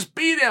he just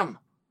beat him.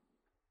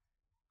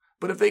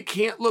 But if they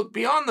can't look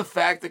beyond the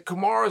fact that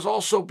Kamara has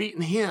also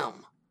beaten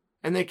him,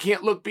 and they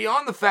can't look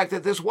beyond the fact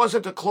that this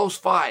wasn't a close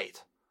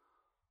fight.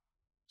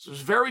 This was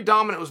very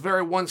dominant. It was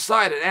very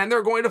one-sided. And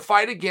they're going to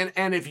fight again.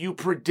 And if you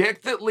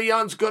predict that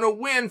Leon's going to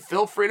win,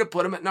 feel free to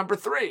put him at number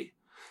 3.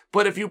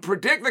 But if you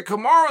predict that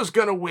Kamara's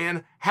going to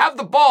win, have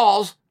the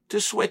balls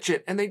to switch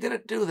it. And they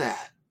didn't do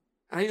that.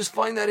 And I just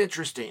find that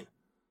interesting.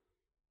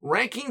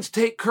 Rankings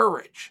take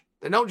courage.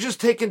 They don't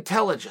just take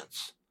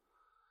intelligence.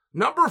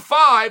 Number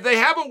 5, they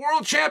have a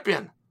world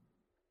champion,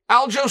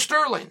 Aljo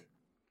Sterling.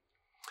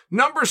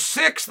 Number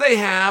 6, they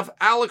have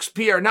Alex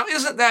Pereira. Now,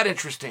 isn't that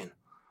interesting?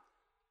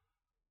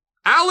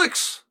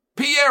 Alex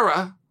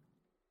Pereira,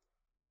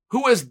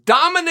 who has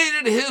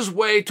dominated his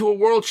way to a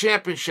world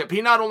championship.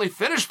 He not only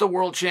finished the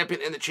world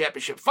champion in the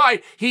championship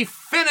fight, he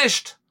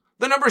finished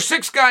the number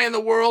 6 guy in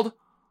the world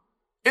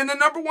in the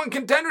number 1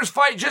 contenders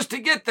fight just to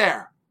get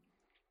there.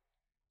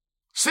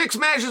 6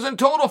 matches in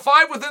total,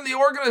 5 within the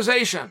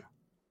organization.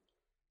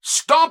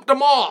 Stomped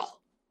them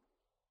all.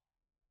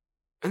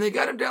 And they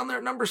got him down there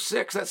at number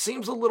 6. That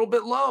seems a little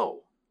bit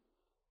low.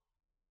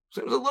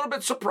 Seems a little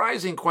bit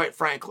surprising, quite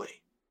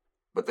frankly.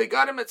 But they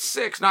got him at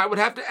 6. Now, I would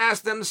have to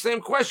ask them the same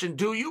question.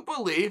 Do you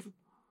believe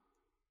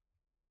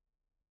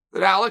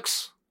that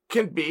Alex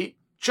can beat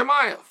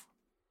Chimaev?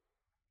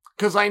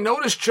 Because I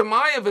noticed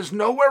Chimaev is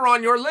nowhere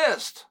on your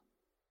list.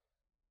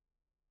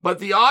 But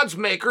the odds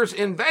makers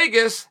in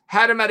Vegas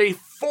had him at a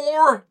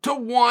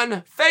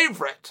 4-1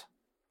 favorite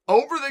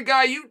over the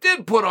guy you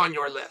did put on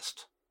your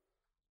list.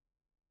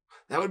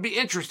 That would be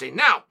interesting.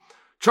 Now,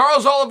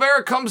 Charles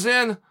Oliveira comes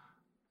in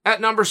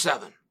at number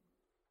 7.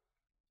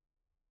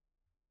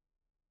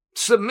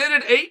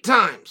 Submitted 8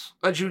 times.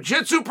 A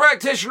jiu-jitsu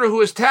practitioner who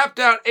has tapped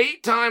out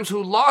 8 times,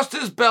 who lost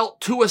his belt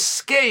to a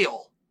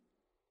scale.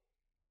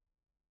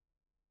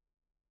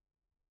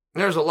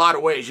 There's a lot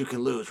of ways you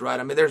can lose, right?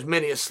 I mean, there's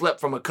many a slip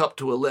from a cup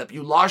to a lip.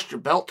 You lost your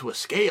belt to a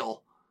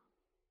scale.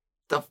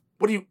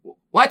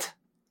 What?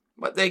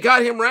 But they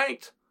got him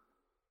ranked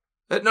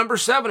at number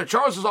 7, and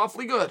Charles is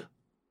awfully good.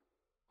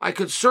 I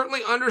could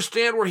certainly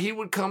understand where he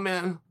would come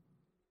in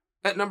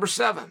at number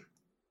 7.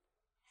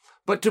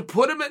 But to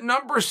put him at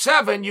number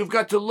 7, you've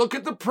got to look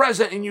at the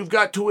present, and you've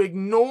got to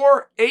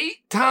ignore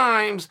 8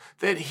 times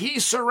that he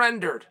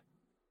surrendered.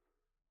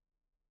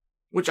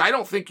 Which I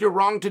don't think you're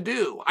wrong to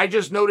do. I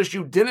just noticed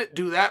you didn't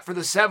do that for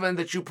the 7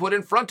 that you put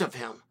in front of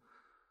him.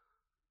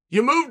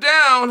 You move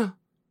down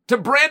to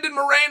Brandon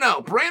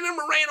Moreno. Brandon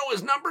Moreno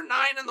is number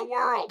 9 in the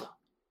world.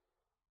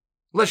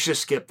 Let's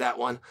just skip that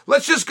one.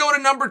 Let's just go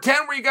to number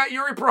 10 where you got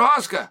Yuri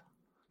Prohaska.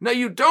 Now,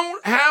 you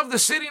don't have the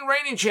sitting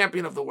reigning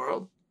champion of the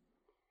world.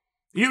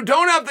 You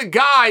don't have the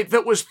guy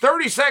that was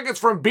 30 seconds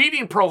from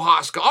beating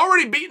Prohaska,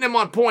 already beating him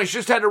on points,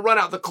 just had to run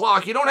out the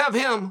clock. You don't have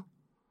him.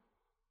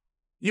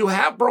 You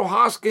have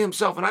Prohaska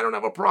himself, and I don't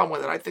have a problem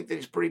with it. I think that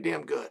he's pretty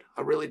damn good.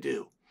 I really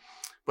do.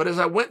 But as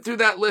I went through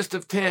that list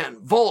of 10,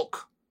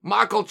 Volk,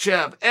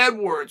 Makhachev,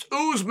 Edwards,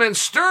 Usman,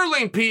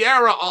 Sterling,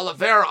 Pereira,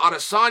 Oliveira,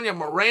 Adesanya,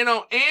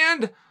 Moreno,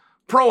 and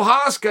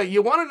Prohaska,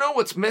 you want to know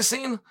what's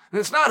missing? And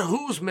it's not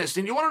who's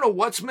missing. You want to know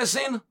what's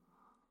missing?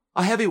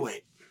 A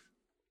heavyweight.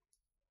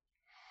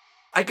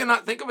 I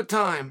cannot think of a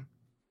time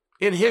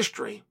in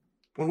history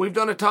when we've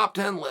done a top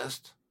 10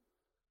 list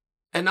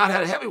and not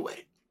had a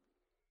heavyweight.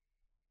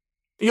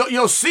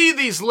 You'll see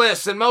these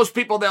lists, and most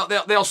people,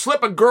 they'll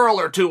slip a girl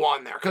or two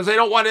on there because they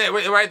don't want to,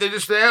 right? They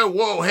just say,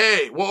 whoa,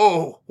 hey,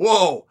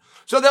 whoa.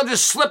 So they'll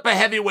just slip a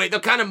heavyweight. They'll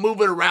kind of move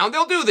it around.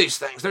 They'll do these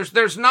things.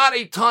 There's not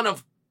a ton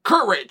of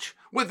courage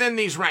within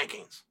these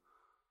rankings.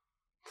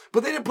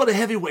 But they didn't put a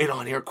heavyweight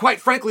on here. Quite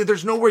frankly,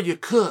 there's nowhere you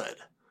could.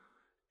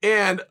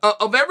 And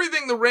of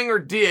everything the Ringer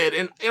did,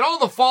 and all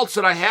the faults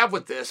that I have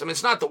with this, I mean,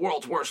 it's not the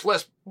world's worst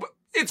list, but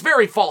it's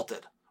very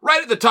faulted.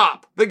 Right at the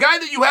top. The guy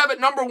that you have at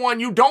number 1,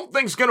 you don't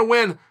think's going to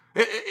win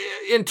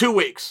in 2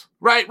 weeks.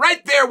 Right?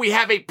 Right there we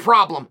have a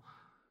problem.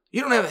 You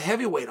don't have a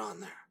heavyweight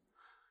on there.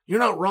 You're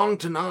not wrong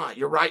to not.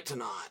 You're right to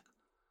not.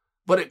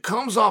 But it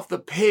comes off the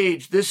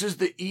page. This is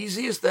the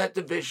easiest that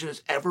division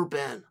has ever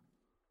been.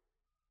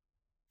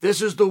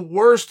 This is the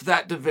worst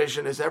that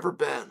division has ever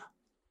been.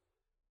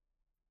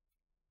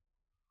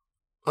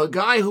 A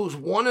guy who's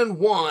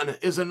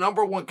 1-1 is a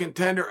number 1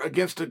 contender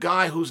against a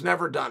guy who's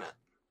never done it.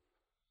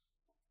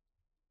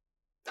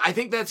 I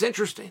think that's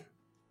interesting.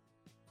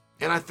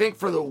 And I think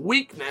for the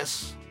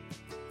weakness,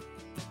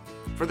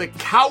 for the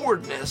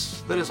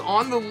cowardness that is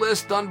on the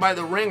list done by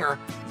the Ringer,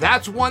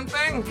 that's one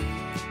thing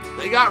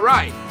they got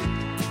right.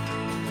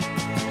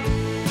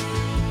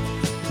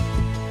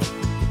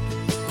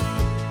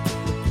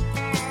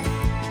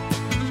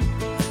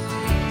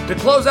 To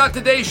close out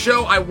today's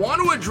show, I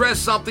want to address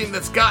something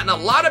that's gotten a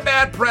lot of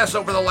bad press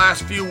over the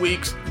last few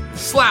weeks: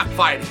 slap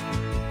fighting.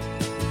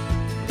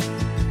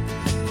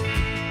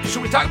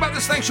 Should we talk about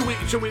this thing?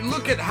 Should we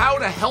look at how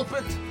to help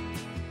it?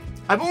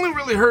 I've only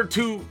really heard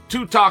two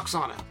talks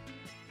on it.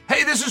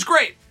 Hey, this is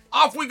great.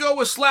 Off we go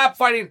with slap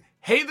fighting.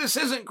 Hey, this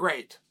isn't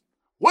great.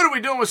 What are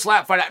we doing with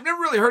slap fighting? I've never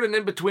really heard an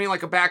in-between,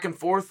 like a back and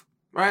forth,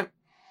 right?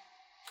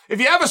 If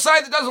you have a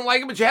side that doesn't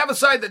like it, but you have a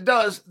side that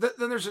does, then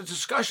there's a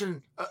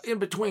discussion in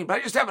between. But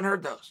I just haven't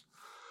heard those.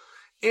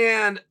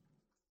 And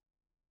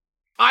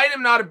I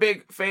am not a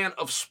big fan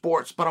of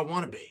sports, but I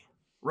want to be,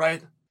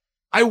 right?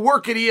 I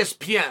work at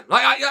ESPN.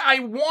 I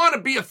want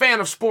to be a fan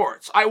of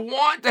sports. I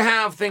want to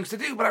have things to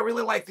do, but I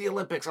really like the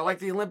Olympics. I like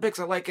the Olympics.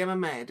 I like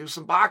MMA. I do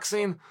some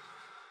boxing.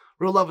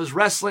 Real love is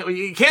wrestling.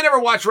 You can't ever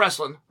watch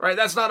wrestling, right?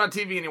 That's not on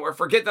TV anywhere.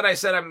 Forget that I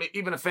said I'm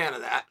even a fan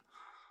of that.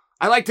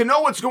 I like to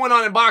know what's going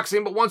on in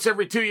boxing, but once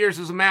every 2 years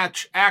is a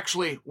match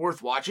actually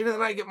worth watching, and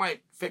then I get my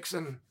fix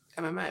in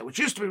MMA, which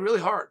used to be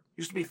really hard.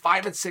 Used to be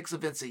 5 and 6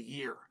 events a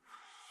year.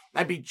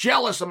 I'd be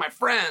jealous of my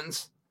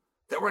friends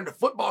that were into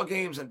football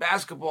games and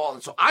basketball,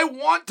 and so I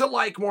want to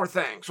like more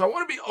things. So I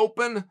want to be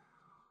open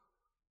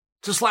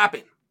to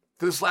slapping,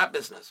 to the slap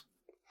business.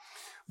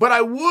 But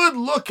I would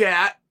look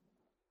at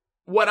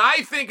what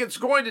I think it's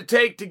going to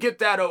take to get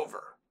that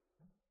over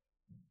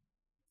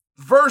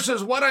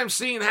versus what I'm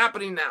seeing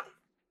happening now.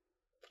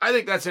 I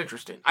think that's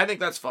interesting. I think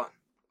that's fun.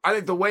 I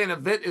think the way an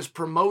event is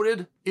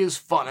promoted is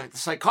fun. I think the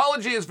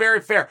psychology is very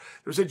fair.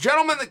 There was a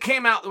gentleman that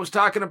came out that was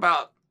talking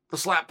about the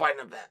slap fighting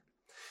event.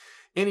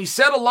 And he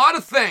said a lot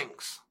of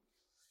things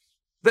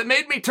that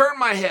made me turn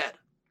my head.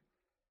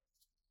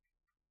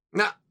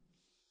 Now,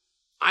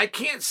 I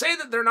can't say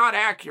that they're not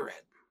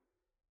accurate.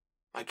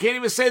 I can't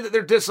even say that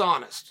they're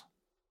dishonest.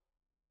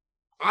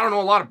 I don't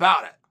know a lot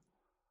about it.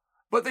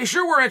 But they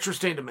sure were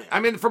interesting to me.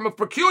 I mean, from a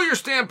peculiar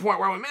standpoint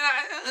where I went,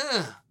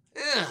 man,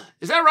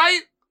 is that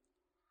right?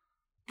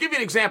 I'll give you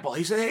an example.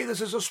 He said, hey,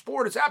 this is a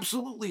sport. It's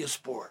absolutely a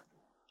sport.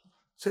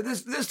 So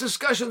this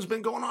discussion's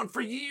been going on for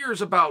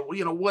years about,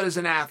 what is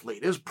an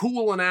athlete? Is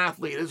pool an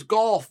athlete? Is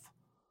golf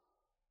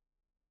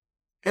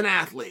an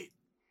athlete?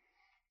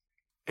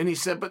 And he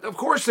said, but of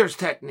course there's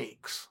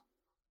techniques.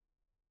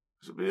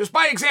 So just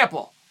by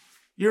example,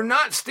 you're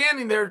not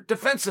standing there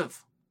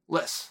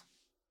defensiveless.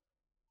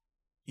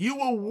 You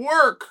will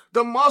work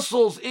the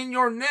muscles in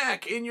your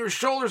neck, in your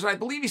shoulders, and I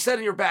believe he said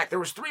in your back. There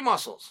was 3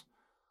 muscles.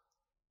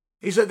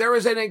 He said there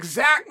is an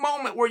exact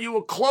moment where you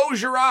will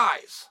close your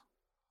eyes.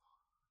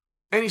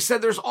 And he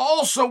said there's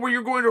also where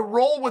you're going to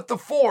roll with the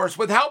force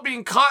without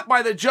being caught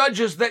by the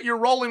judges that you're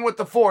rolling with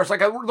the force. Like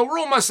the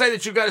rule must say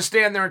that you've got to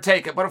stand there and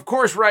take it. But of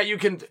course, right, you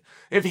can,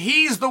 if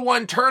he's the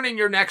one turning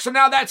your neck. So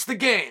now that's the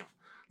game.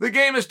 The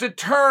game is to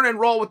turn and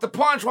roll with the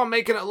punch while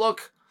making it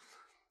look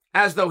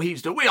as though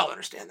he's doing. We all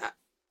understand that.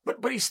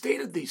 But he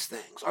stated these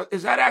things.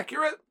 Is that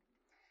accurate?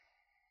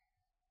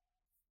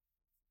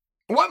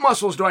 What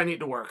muscles do I need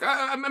to work?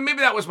 Maybe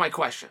that was my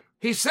question.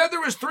 He said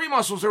there was 3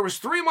 muscles. There was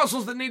 3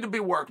 muscles that need to be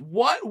worked.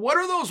 What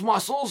are those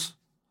muscles?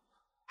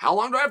 How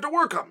long do I have to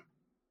work them?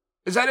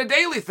 Is that a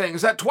daily thing?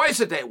 Is that twice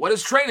a day? What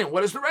is training?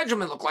 What does the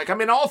regimen look like? I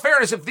mean, in all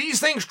fairness, if these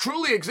things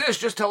truly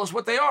exist, just tell us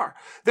what they are.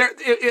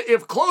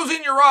 If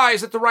closing your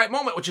eyes at the right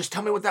moment, well, just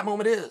tell me what that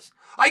moment is.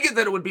 I get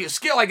that it would be a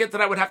skill. I get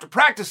that I would have to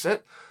practice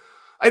it.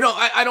 I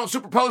don't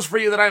superpose for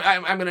you that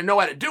I'm going to know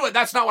how to do it.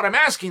 That's not what I'm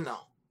asking,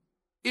 though.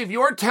 If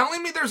you're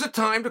telling me there's a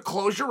time to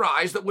close your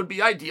eyes that would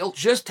be ideal,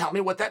 just tell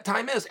me what that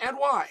time is and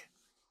why.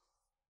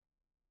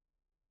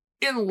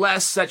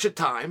 Unless such a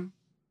time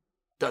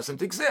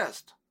doesn't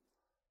exist.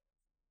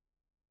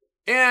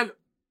 And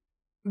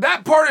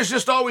that part is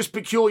just always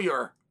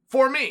peculiar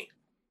for me.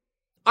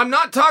 I'm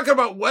not talking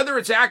about whether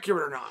it's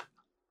accurate or not.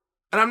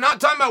 And I'm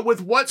not talking about with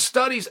what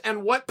studies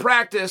and what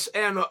practice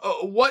and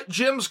what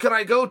gyms can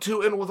I go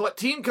to and with what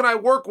team can I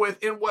work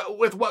with and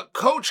with what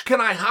coach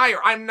can I hire.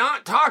 I'm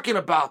not talking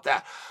about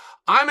that.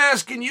 I'm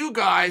asking you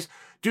guys,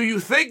 do you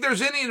think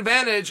there's any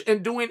advantage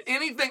in doing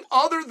anything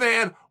other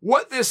than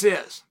what this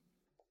is?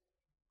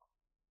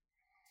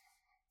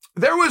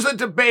 There was a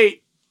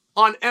debate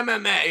on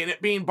MMA and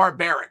it being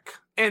barbaric.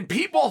 And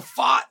people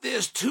fought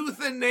this tooth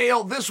and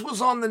nail. This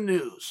was on the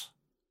news.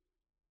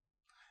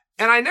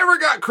 And I never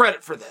got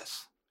credit for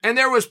this. And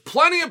there was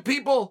plenty of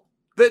people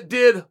that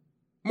did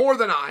more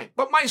than I.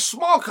 But my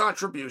small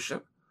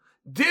contribution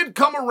did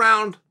come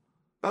around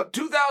about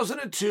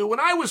 2002 when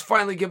I was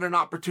finally given an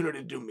opportunity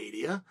to do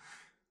media.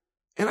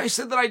 And I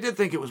said that I did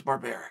think it was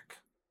barbaric.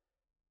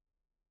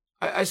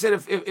 I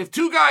said if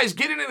 2 guys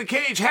getting in a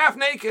cage half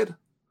naked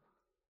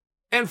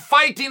and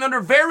fighting under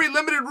very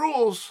limited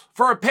rules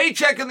for a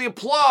paycheck and the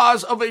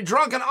applause of a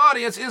drunken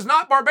audience is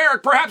not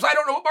barbaric, perhaps I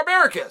don't know what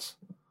barbaric is.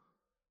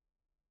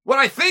 When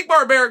I think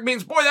barbaric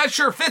means, boy, that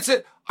sure fits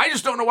it, I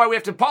just don't know why we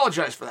have to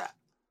apologize for that.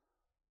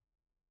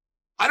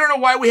 I don't know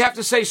why we have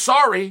to say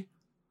sorry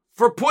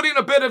for putting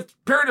a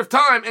period of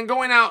time and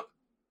going out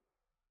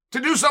to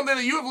do something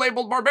that you have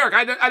labeled barbaric.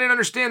 I didn't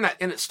understand that,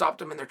 and it stopped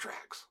them in their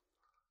tracks.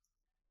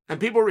 And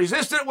people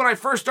resisted it when I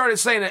first started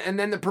saying it, and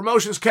then the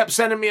promotions kept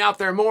sending me out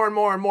there more and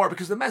more and more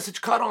because the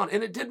message caught on,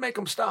 and it did make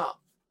them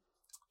stop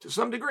to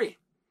some degree.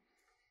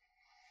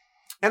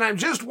 And I'm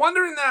just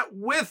wondering that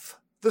with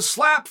the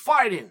slap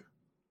fighting,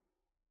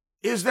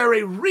 is there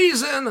a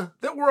reason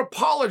that we're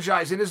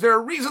apologizing? Is there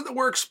a reason that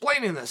we're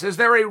explaining this? Is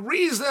there a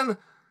reason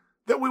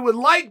that we would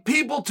like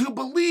people to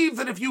believe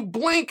that if you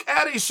blink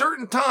at a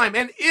certain time,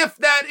 and if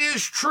that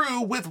is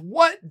true, with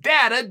what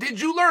data did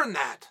you learn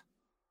that?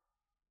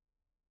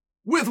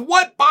 With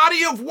what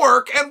body of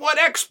work and what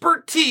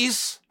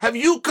expertise have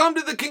you come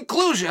to the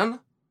conclusion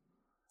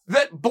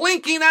that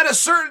blinking at a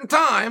certain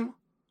time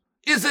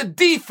is a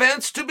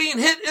defense to being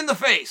hit in the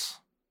face?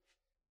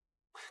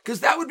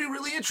 Because that would be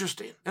really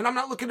interesting, and I'm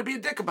not looking to be a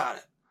dick about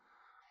it.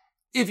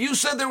 If you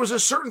said there was a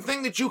certain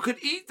thing that you could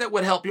eat that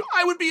would help you,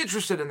 I would be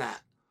interested in that.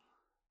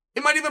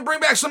 It might even bring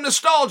back some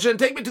nostalgia and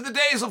take me to the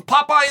days of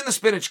Popeye and the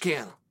spinach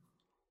can.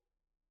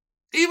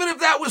 Even if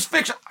that was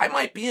fiction, I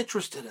might be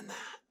interested in that.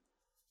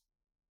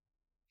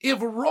 If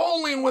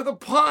rolling with a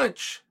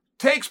punch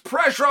takes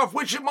pressure off,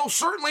 which it most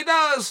certainly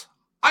does,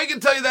 I can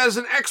tell you that as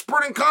an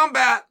expert in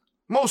combat,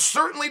 most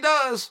certainly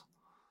does.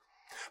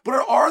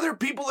 But are there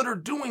people that are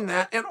doing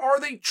that, and are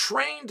they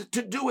trained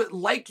to do it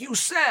like you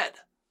said?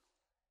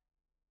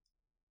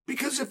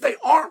 Because if they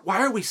aren't,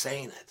 why are we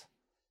saying it?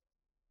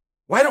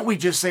 Why don't we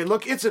just say,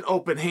 look, it's an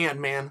open hand,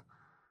 man.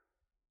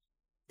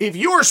 If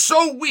you're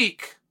so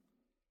weak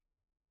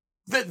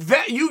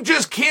that you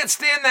just can't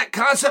stand that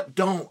concept,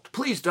 don't.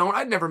 Please don't.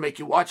 I'd never make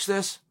you watch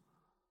this.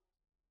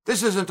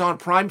 This isn't on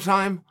prime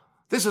time.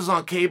 This is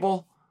on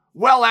cable.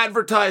 Well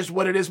advertised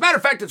what it is. Matter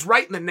of fact, it's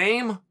right in the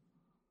name.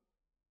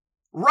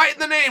 Right in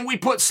the name, we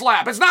put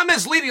slap. It's not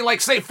misleading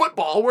like, say,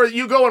 football, where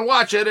you go and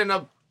watch it and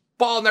a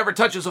ball never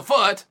touches a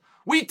foot.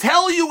 We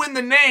tell you in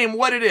the name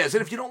what it is.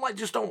 And if you don't like,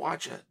 just don't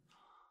watch it.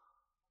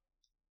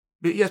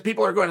 But yes,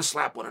 people are going to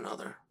slap one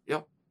another.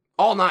 Yep.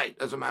 All night,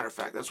 as a matter of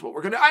fact. That's what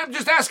we're going to do. I'm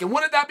just asking,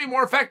 wouldn't that be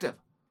more effective?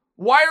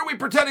 Why are we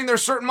pretending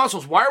there's certain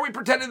muscles? Why are we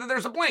pretending that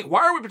there's a blink?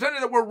 Why are we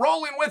pretending that we're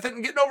rolling with it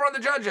and getting over on the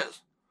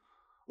judges?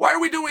 Why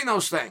are we doing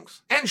those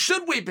things? And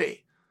should we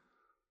be?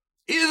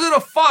 Is it a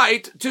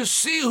fight to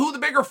see who the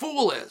bigger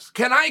fool is?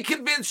 Can I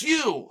convince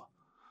you?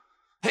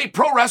 Hey,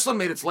 pro wrestling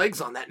made its legs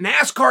on that.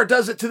 NASCAR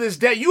does it to this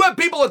day. You have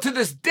people to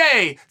this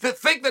day that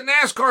think that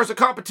NASCAR is a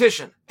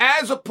competition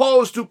as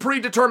opposed to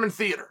predetermined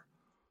theater.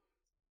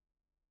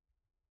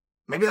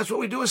 Maybe that's what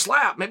we do is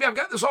slap. Maybe I've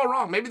got this all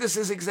wrong. Maybe this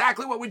is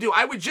exactly what we do.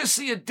 I would just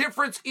see a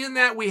difference in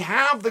that we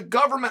have the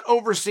government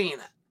overseeing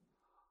it.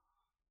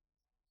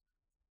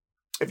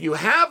 If you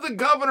have the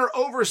governor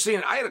overseeing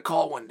it, I had a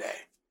call one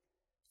day.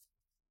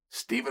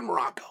 Stephen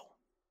Morocco.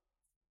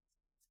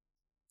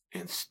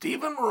 And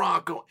Stephen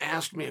Morocco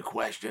asked me a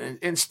question.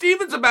 And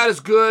Stephen's about as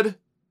good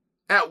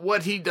at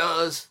what he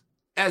does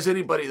as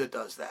anybody that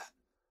does that.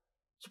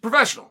 He's a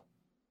professional.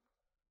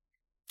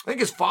 I think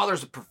his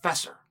father's a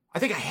professor. I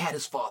think I had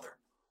his father.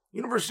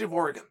 University of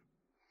Oregon.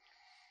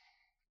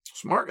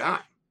 Smart guy.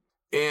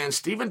 And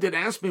Steven did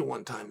ask me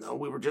one time, though,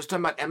 we were just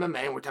talking about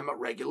MMA and we're talking about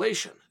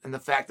regulation and the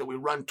fact that we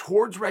run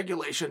towards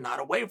regulation, not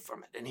away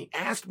from it. And he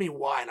asked me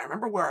why, and I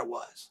remember where I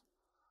was.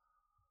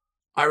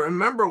 I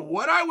remember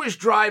what I was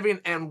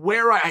driving and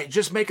where I had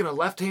just making a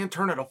left-hand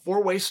turn at a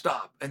four-way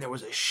stop, and there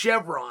was a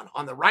chevron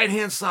on the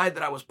right-hand side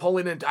that I was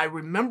pulling into. I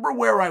remember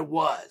where I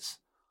was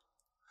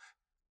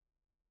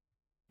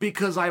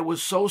because I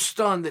was so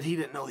stunned that he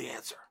didn't know the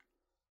answer.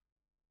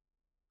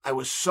 I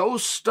was so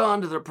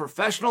stunned that a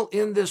professional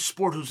in this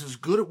sport who's as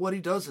good at what he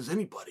does as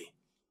anybody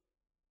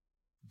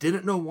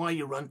didn't know why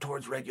you run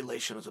towards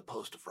regulation as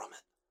opposed to from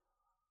it.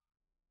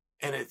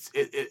 And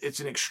it's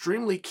an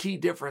extremely key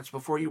difference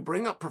before you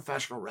bring up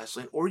professional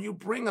wrestling or you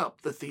bring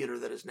up the theater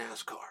that is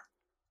NASCAR.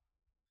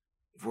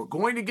 If we're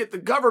going to get the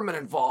government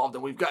involved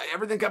and we've got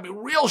everything got to be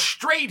real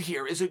straight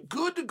here, is it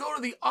good to go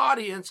to the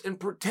audience and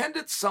pretend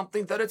it's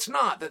something that it's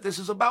not? That this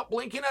is about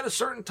blinking at a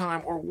certain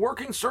time or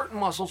working certain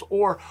muscles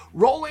or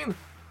rolling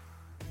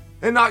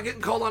and not getting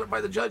called on it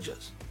by the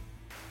judges?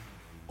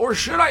 Or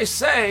should I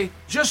say,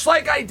 just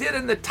like I did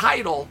in the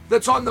title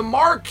that's on the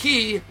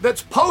marquee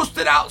that's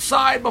posted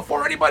outside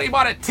before anybody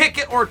bought a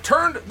ticket or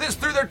turned this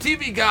through their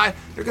TV guide,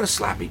 they're going to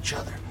slap each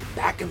other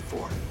back and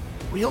forth.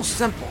 Real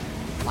simple.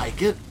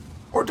 Like it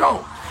or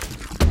don't.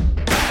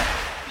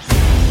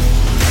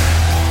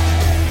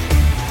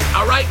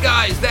 All right,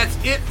 guys, that's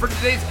it for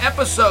today's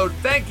episode.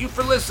 Thank you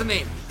for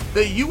listening.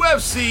 The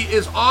UFC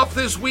is off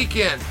this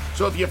weekend,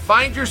 so if you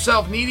find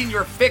yourself needing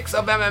your fix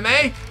of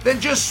MMA, then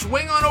just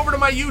swing on over to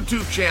my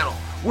YouTube channel,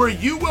 where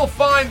you will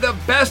find the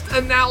best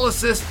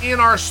analysis in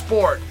our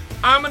sport.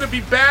 I'm going to be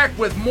back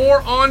with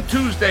more on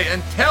Tuesday.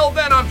 Until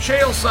then, I'm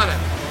Chael Sonnen,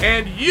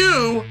 and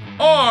you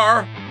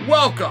are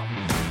welcome.